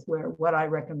so forth, where what I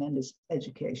recommend is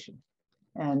education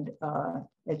and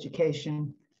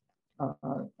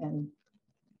and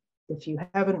if you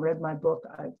haven't read my book,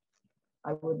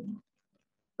 I would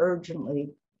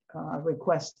urgently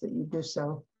request that you do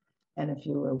so. And if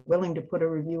you are willing to put a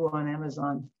review on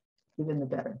Amazon, even the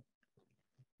better.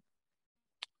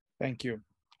 Thank you.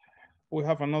 We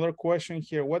have another question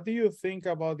here. What do you think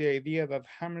about the idea that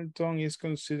Hamilton is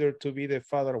considered to be the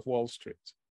father of Wall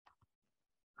Street?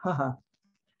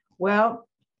 Well,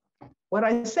 what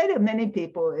I say to many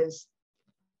people is,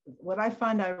 what I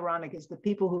find ironic is the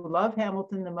people who love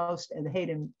Hamilton the most and hate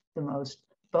him the most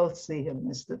both see him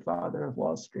as the father of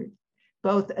Wall Street,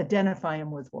 both identify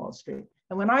him with Wall Street.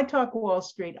 And when I talk Wall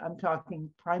Street, I'm talking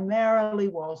primarily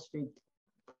Wall Street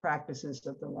practices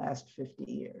of the last 50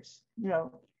 years.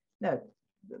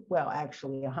 Well,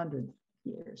 actually 100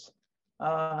 years.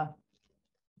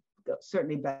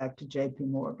 Certainly back to J.P.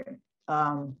 Morgan.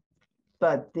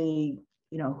 But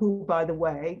who, by the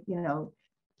way,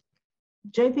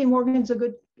 J.P. Morgan's a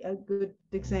good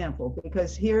example,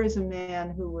 because here is a man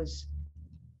who was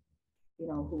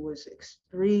was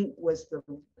the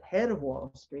head of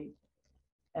Wall Street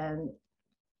and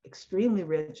extremely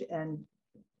rich,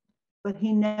 but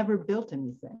he never built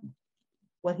anything.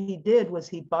 What he did was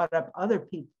he bought up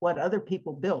what other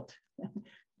people built,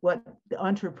 what the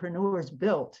entrepreneurs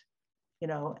built,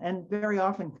 and very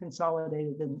often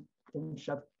consolidated and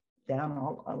shut down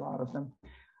a lot of them,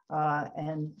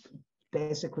 and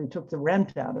basically took the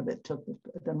rent out of it, took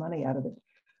the money out of it.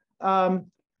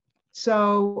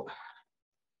 So,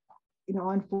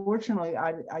 unfortunately,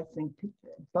 I think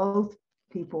both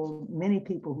many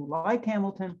people who like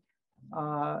Hamilton,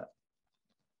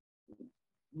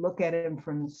 look at him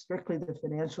from strictly the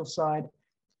financial side,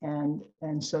 and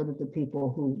so do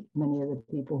many of the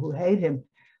people who hate him.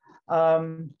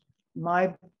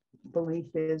 My belief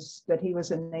is that he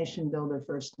was a nation builder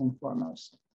first and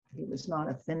foremost. He was not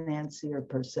a financier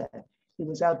per se. He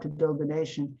was out to build a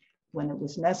nation when it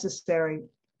was necessary.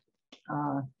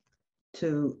 He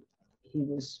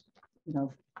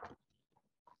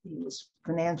was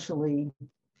financially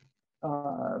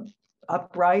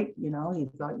upright. He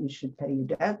thought you should pay your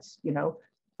debts.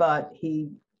 But he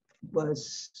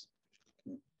was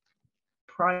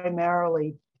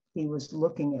primarily, he was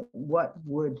looking at what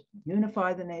would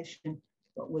unify the nation,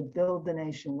 what would build the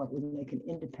nation, what would make it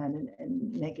independent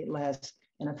and make it last,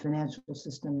 in a financial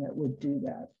system that would do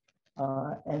that.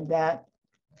 And that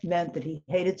meant that he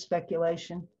hated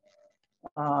speculation.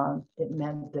 It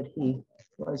meant that he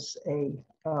was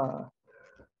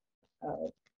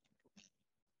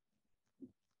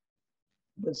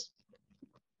was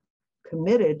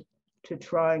committed to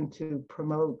trying to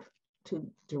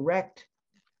direct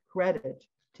credit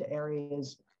to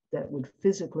areas that would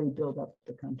physically build up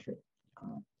the country.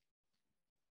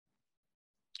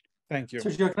 Thank you. So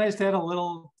Joe, can I just add a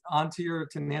little to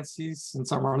Nancy's,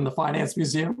 since I'm running the Finance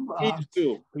Museum?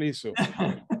 Please do.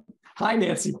 Hi,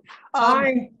 Nancy.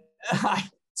 Hi.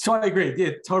 So I agree,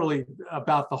 yeah, totally,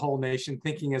 about the whole nation,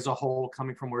 thinking as a whole,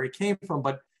 coming from where he came from.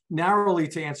 But narrowly,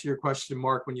 to answer your question,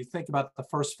 Mark, when you think about the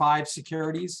first 5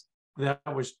 securities that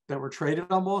were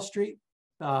traded on Wall Street,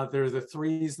 there are the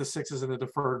 3s, the 6s, and the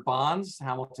deferred bonds,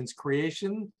 Hamilton's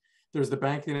creation. There's the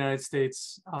Bank of the United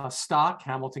States stock,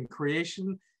 Hamilton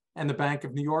creation, and the Bank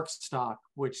of New York stock,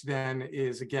 which then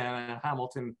is again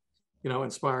Hamilton,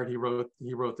 inspired. He wrote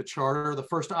the charter. The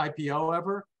first IPO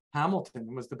ever,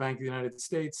 Hamilton, was the Bank of the United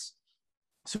States.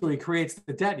 So he creates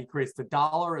the debt. He creates the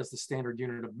dollar as the standard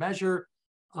unit of measure.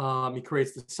 He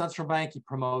creates the central bank. He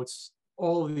promotes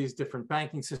all of these different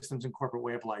banking systems and corporate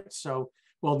way of life. So,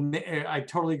 well, I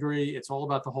totally agree. It's all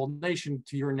about the whole nation.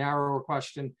 To your narrower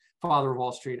question, Father of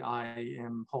Wall Street, I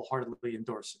am wholeheartedly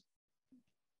endorsing.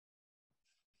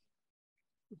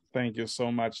 Thank you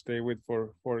so much, David,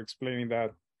 for explaining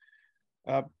that.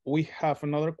 We have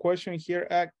another question here.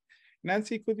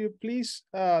 Nancy, could you please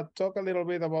talk a little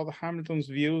bit about Hamilton's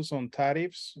views on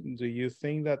tariffs? Do you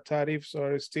think that tariffs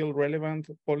are still relevant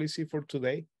policy for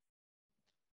today?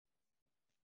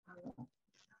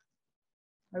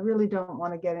 I really don't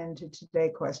want to get into today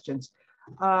questions.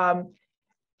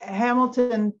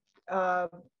 Hamilton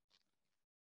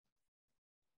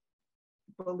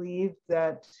believed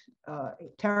that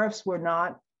tariffs were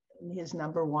not his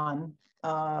number one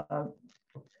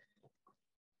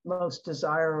most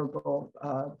desirable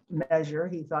measure.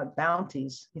 He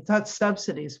thought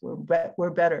subsidies were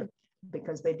better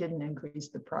because they didn't increase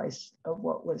the price of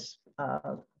what was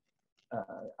of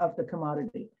the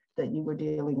commodity that you were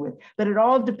dealing with. But it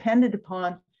all depended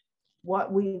upon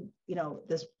what the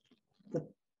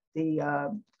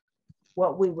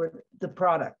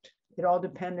product. It all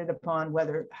depended upon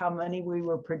how many we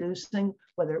were producing,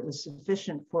 whether it was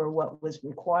sufficient for what was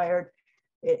required.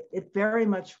 It very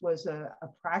much was a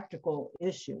practical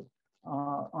issue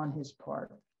on his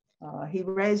part. He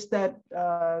raised that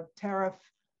tariff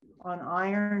on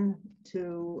iron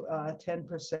to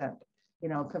 10%,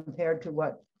 compared to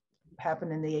what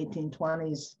happened in the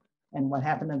 1820s and what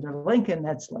happened under Lincoln.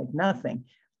 That's like nothing.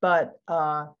 But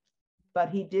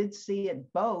he did see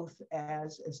it both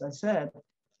as I said,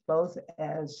 both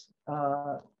as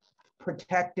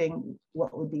protecting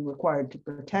what would be required to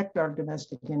protect our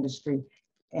domestic industry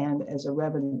and as a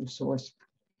revenue source.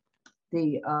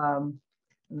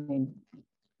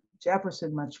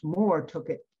 Jefferson much more took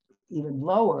it even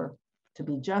lower to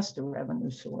be just a revenue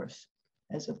source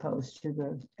as opposed to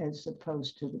the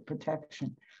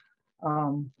protection.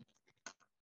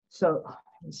 So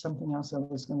there's something else I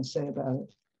was going to say about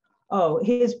it. Oh,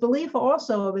 his belief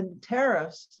also in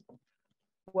tariffs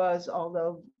was,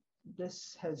 although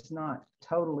this has not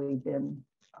totally been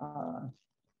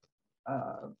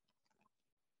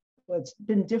it's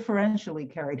been differentially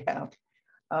carried out,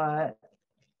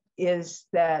 is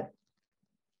that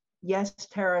yes,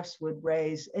 tariffs would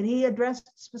raise, and he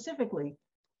addressed specifically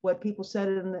what people said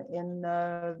in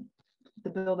the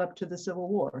build up to the Civil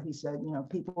War. He said,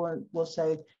 people will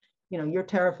say, your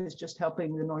tariff is just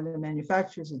helping the northern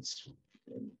manufacturers. It's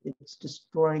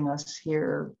destroying us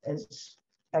here as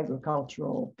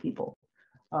agricultural people.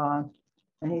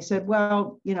 And he said,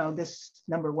 well, this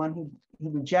number one, he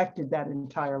rejected that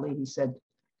entirely. He said,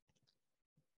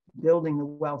 building the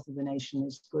wealth of the nation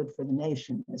is good for the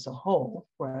nation as a whole,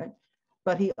 right?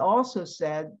 But he also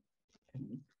said,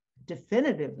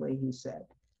 definitively, he said,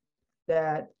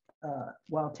 that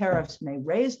while tariffs may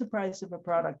raise the price of a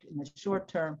product in the short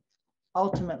term,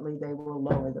 ultimately they will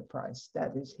lower the price.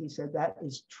 That is, he said, that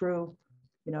is true,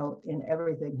 in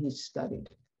everything he's studied.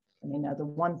 I mean, now the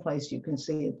one place you can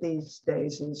see it these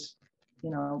days is,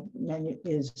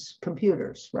 is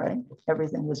computers, right?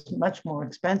 Everything was much more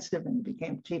expensive and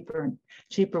became cheaper and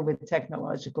cheaper with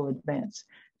technological advance.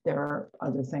 There are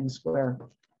other things where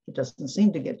it doesn't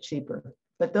seem to get cheaper,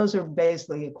 but those are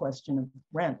basically a question of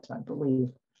rent, I believe.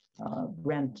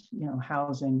 Rent,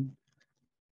 housing,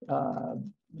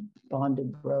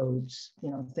 bonded roads,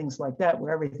 things like that,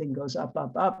 where everything goes up,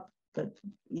 up, up. But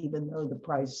even though the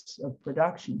price of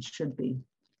production should be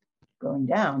going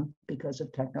down because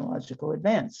of technological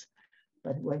advance.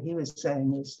 But what he was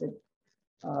saying is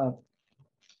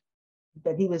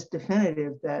that he was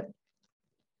definitive that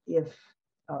if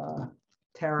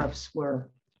tariffs were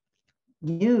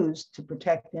used to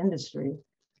protect industry,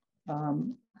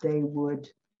 they would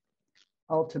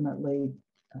ultimately,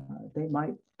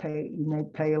 you may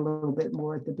pay a little bit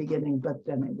more at the beginning, but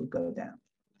then it would go down.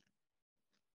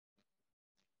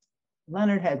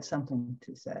 Leonard had something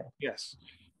to say. Yes.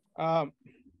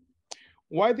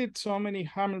 Why did so many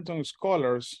Hamilton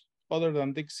scholars, other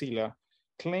than Dick Silla,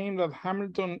 claim that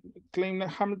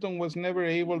Hamilton was never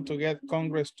able to get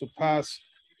Congress to pass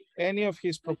any of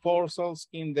his proposals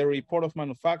in the Report of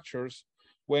Manufactures,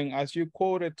 when, as you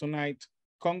quoted tonight,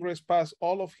 Congress passed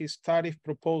all of his tariff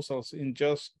proposals in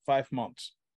just 5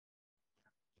 months?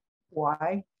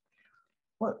 Why?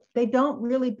 Well, they don't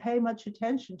really pay much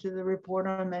attention to the Report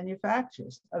on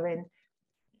Manufactures. I mean,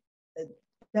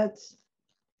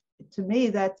 to me,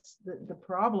 that's the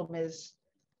problem is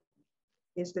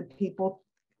that people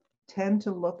tend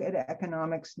to look at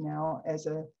economics now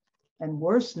and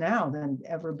worse now than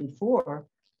ever before,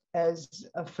 as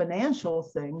a financial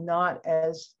thing, not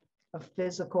as a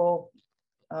physical,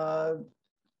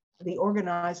 the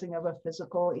organizing of a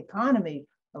physical economy,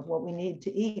 of what we need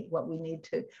to eat, what we need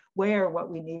to wear, what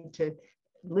we need to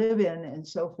live in, and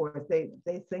so forth. They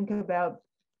think about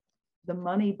the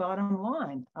money bottom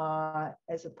line,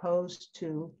 as opposed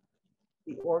to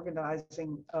the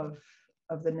organizing of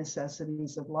the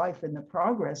necessities of life and the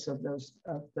progress of those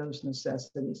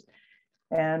necessities,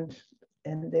 and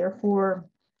therefore,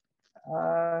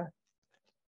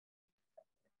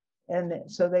 and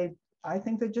so I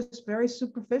think they're just very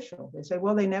superficial. They say,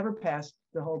 well, they never passed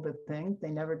the whole big thing.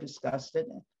 They never discussed it.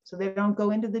 So they don't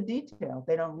go into the detail.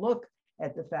 They don't look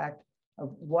at the fact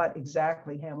of what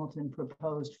exactly Hamilton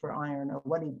proposed for iron, or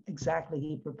what exactly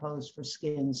he proposed for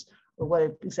skins, or what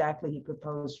exactly he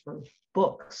proposed for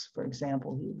books. For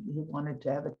example, he wanted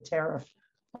to have a tariff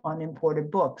on imported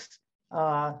books.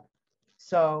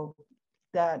 So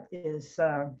that is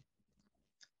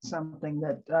something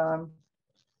that,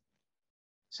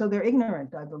 so they're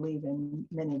ignorant, I believe, in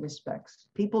many respects.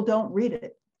 People don't read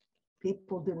it.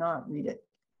 People do not read it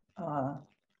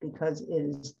because it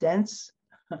is dense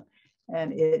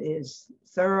and it is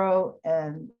thorough,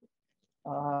 and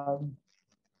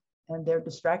they're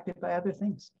distracted by other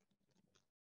things.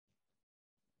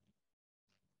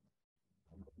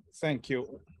 Thank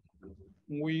you.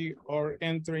 We are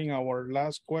entering our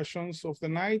last questions of the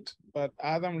night, but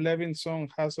Adam Levinson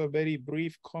has a very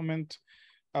brief comment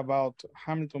about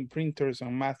Hamilton printers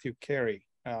and Matthew Carey.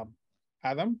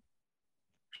 Adam?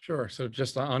 Sure. So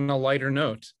just on a lighter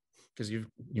note, because you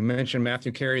mentioned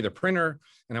Matthew Carey, the printer,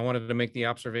 and I wanted to make the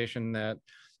observation that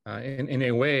in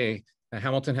a way,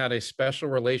 Hamilton had a special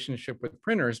relationship with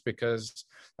printers because,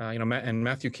 and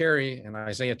Matthew Carey and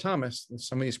Isaiah Thomas,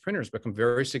 some of these printers become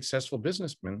very successful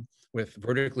businessmen with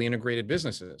vertically integrated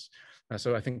businesses.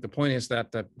 So I think the point is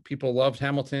that people loved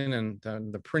Hamilton and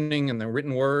the printing and the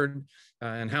written word,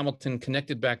 and Hamilton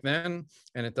connected back then.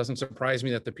 And it doesn't surprise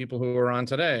me that the people who are on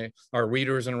today are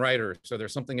readers and writers. So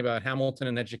there's something about Hamilton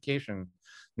and education,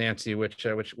 Nancy, which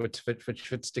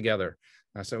fits together.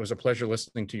 So it was a pleasure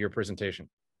listening to your presentation.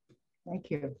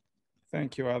 Thank you.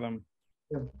 Thank you, Adam.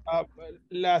 Yeah.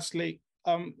 Lastly,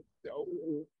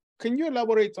 can you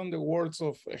elaborate on the words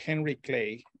of Henry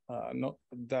Clay,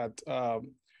 that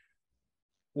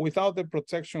without the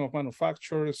protection of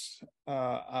manufacturers,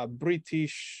 a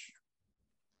British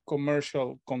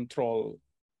commercial control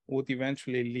would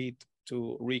eventually lead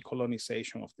to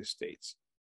recolonization of the States?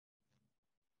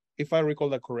 If I recall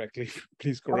that correctly,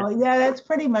 please correct me. Yeah, that's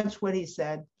pretty much what he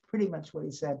said. Pretty much what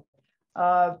he said.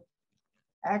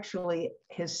 Actually,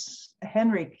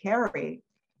 Henry Carey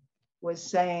was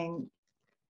saying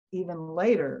even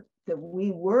later that we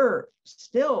were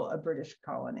still a British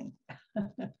colony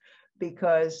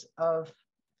because of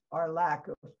our lack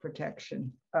of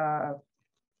protection.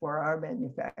 for our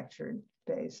manufacturing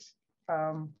base.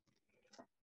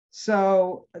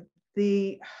 So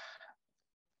he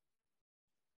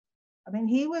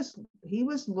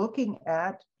was looking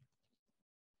at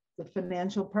the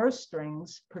financial purse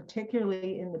strings,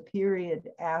 particularly in the period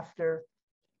after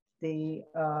the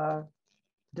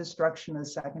destruction of the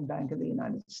Second Bank of the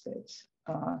United States.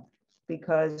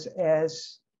 Because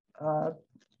as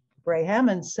Bray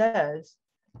Hammond says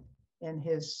in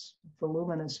his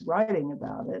voluminous writing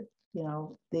about it,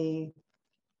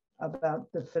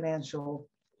 about the financial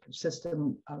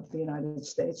system of the United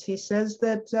States, he says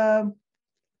that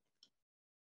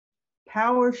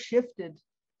power shifted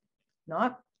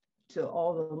not to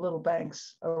all the little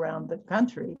banks around the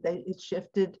country. It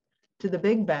shifted to the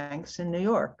big banks in New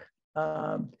York.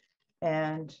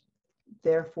 And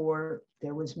therefore,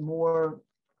 there was more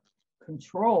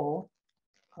control,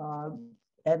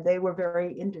 and they were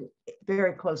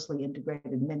very closely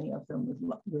integrated, many of them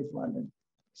with London.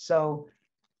 So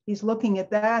he's looking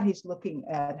at that. He's looking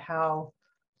at how,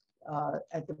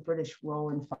 at the British role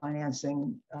in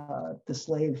financing the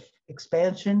slave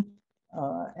expansion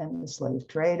and the slave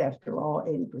trade. After all,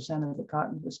 80% of the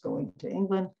cotton was going to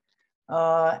England.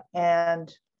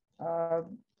 And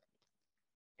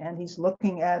he's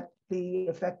looking at the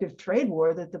effective trade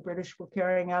war that the British were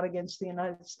carrying out against the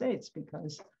United States,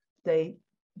 because they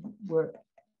were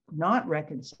not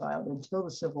reconciled until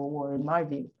the Civil War, in my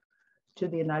view, to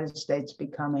the United States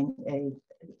becoming a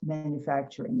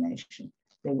manufacturing nation.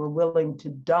 They were willing to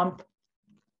dump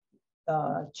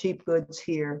cheap goods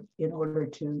here in order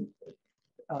to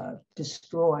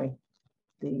destroy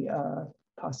the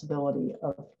possibility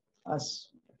of us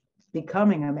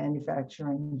becoming a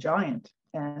manufacturing giant.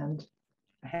 And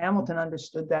Hamilton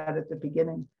understood that at the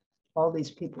beginning. All these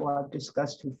people I've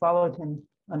discussed who followed him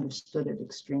understood it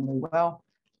extremely well.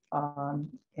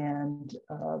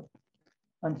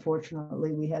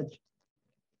 Unfortunately, we had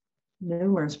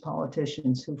numerous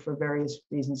politicians who, for various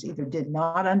reasons, either did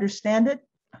not understand it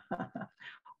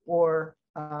or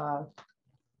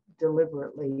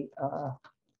deliberately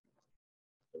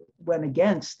went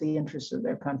against the interests of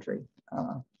their country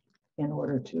in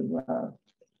order to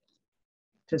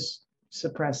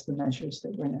suppress the measures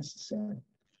that were necessary.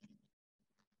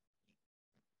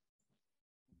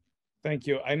 Thank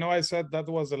you. I know I said that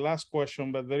was the last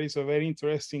question, but there is a very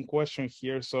interesting question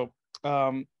here. So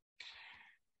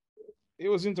it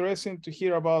was interesting to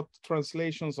hear about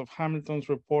translations of Hamilton's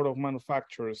report of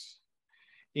manufacturers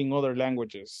in other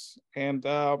languages. And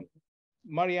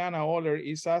Mariana Oller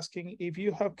is asking if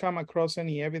you have come across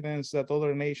any evidence that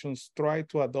other nations try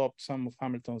to adopt some of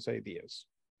Hamilton's ideas.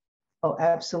 Oh,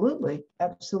 absolutely.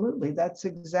 Absolutely. That's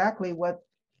exactly what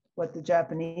the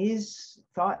Japanese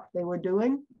thought they were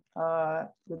doing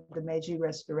with the Meiji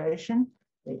Restoration.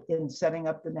 In setting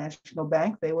up the National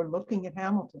Bank, they were looking at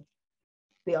Hamilton.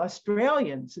 The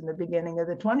Australians in the beginning of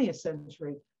the 20th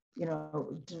century,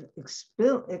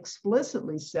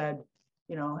 explicitly said,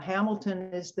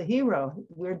 Hamilton is the hero.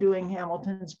 We're doing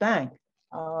Hamilton's bank.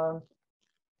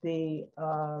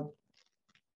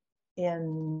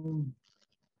 In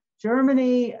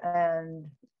Germany and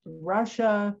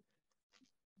Russia,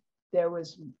 there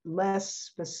was less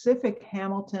specific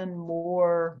Hamilton,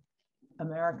 more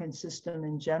American system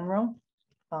in general.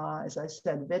 As I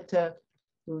said, Witte,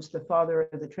 who's the father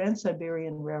of the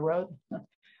Trans-Siberian Railroad,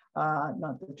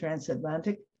 not the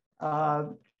transatlantic,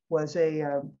 was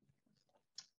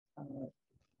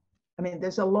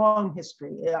there's a long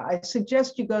history. I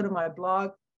suggest you go to my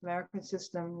blog,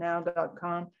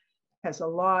 americansystemnow.com, has a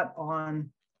lot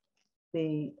on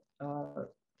the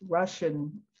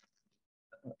Russian,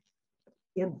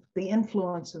 the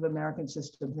influence of American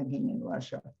system thinking in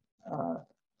Russia,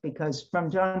 because from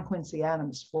John Quincy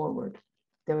Adams forward,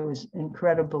 there was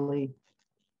incredibly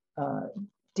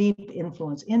deep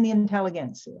influence in the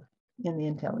intelligentsia,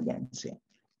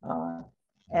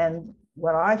 and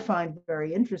what I find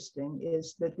very interesting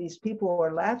is that these people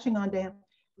are latching on to him.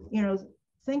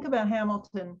 Think about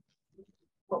Hamilton.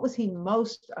 What was he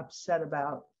most upset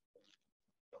about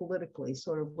politically?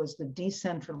 Sort of was the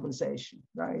decentralization,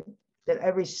 right? That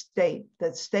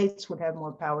states would have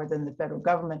more power than the federal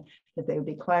government, that they would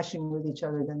be clashing with each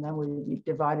other, then we would be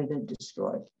divided and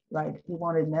destroyed, right? He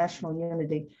wanted national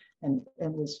unity and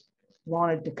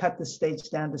wanted to cut the states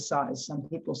down to size. Some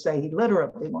people say he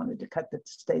literally wanted to cut the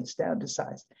states down to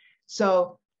size.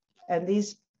 So, and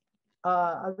these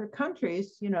other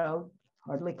countries,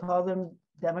 hardly call them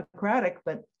democratic,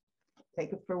 but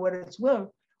take it for what it's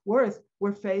worth,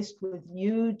 were faced with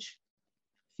huge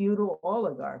feudal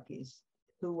oligarchies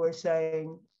who were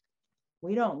saying,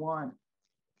 we don't want,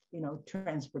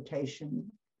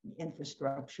 transportation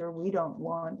infrastructure. We don't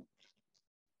want,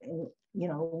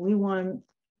 we want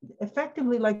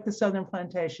effectively like the Southern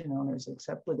plantation owners,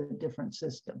 except with a different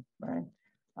system, right?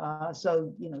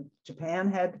 So,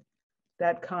 Japan had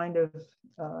that kind of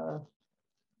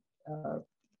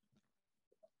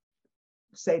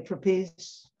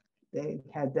satrapies. They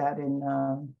had that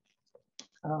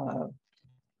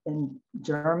in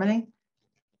Germany.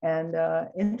 And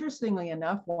interestingly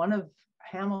enough, one of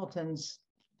Hamilton's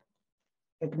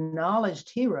acknowledged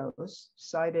heroes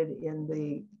cited in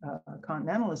the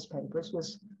Continentalist papers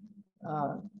was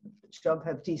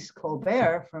Jean-Baptiste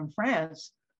Colbert from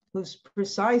France, whose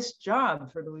precise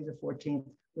job for Louis XIV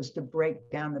was to break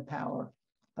down the power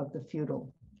of the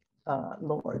feudal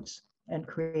lords and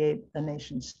create a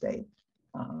nation state.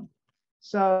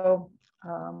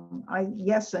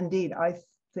 Yes, indeed, I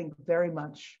think very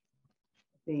much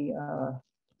the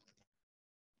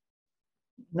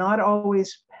not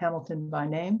always Hamilton by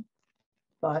name,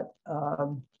 but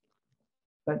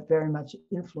very much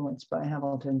influenced by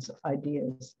Hamilton's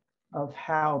ideas of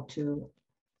how to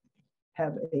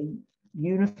have a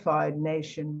unified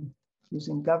nation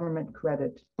using government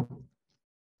credit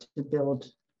to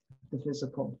build the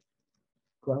physical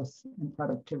growth and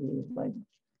productivity of labor.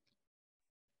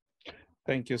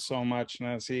 Thank you so much,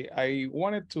 Nancy. I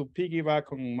wanted to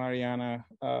piggyback on Mariana's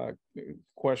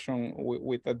question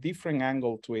with a different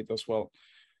angle to it as well.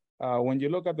 When you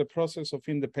look at the process of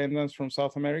independence from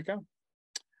South America,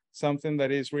 something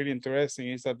that is really interesting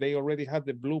is that they already had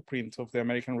the blueprint of the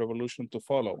American Revolution to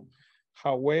follow.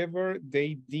 However,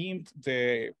 they deemed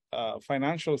the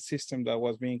financial system that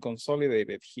was being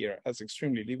consolidated here as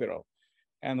extremely liberal.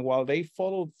 And while they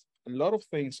followed a lot of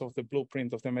things of the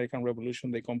blueprint of the American Revolution,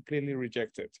 they completely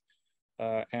rejected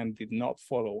and did not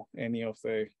follow any of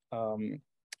the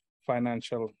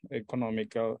financial,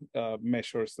 economical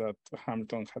measures that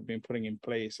Hamilton had been putting in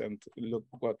place. And look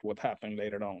what happened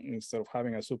later on. Instead of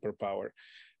having a superpower,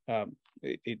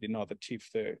 it did not achieve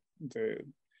the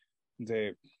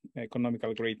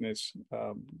economical greatness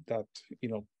that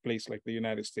place like the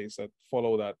United States that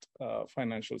follow that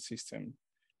financial system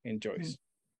enjoys.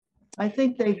 I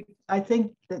think that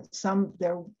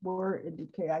there were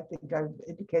I think I've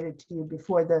indicated to you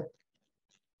before that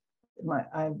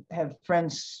I have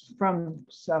friends from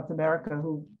South America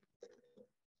who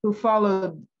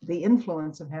followed the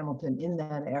influence of Hamilton in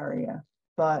that area,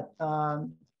 but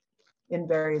in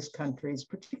various countries,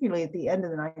 particularly at the end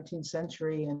of the 19th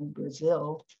century in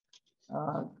Brazil,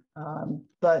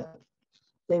 but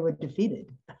they were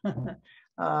defeated.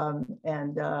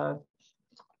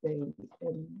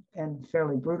 And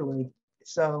fairly brutally.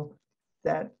 So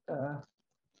that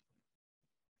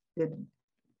did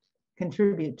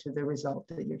contribute to the result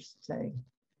that you're saying,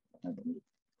 I believe.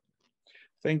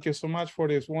 Thank you so much for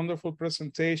this wonderful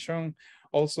presentation.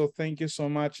 Also, thank you so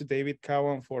much, David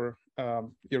Cowan, for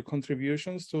your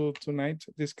contributions to tonight's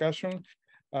discussion.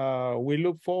 We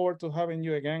look forward to having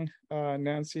you again,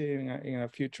 Nancy, in a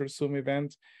future Zoom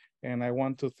event. And I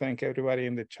want to thank everybody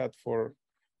in the chat for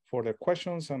the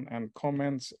questions and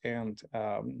comments, and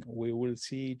we will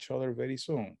see each other very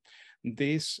soon.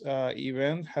 This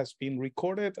event has been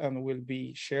recorded and will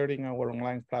be shared in our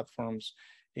online platforms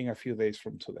in a few days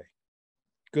from today.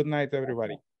 Good night,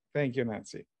 everybody. Thank you,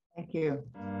 Nancy. Thank you.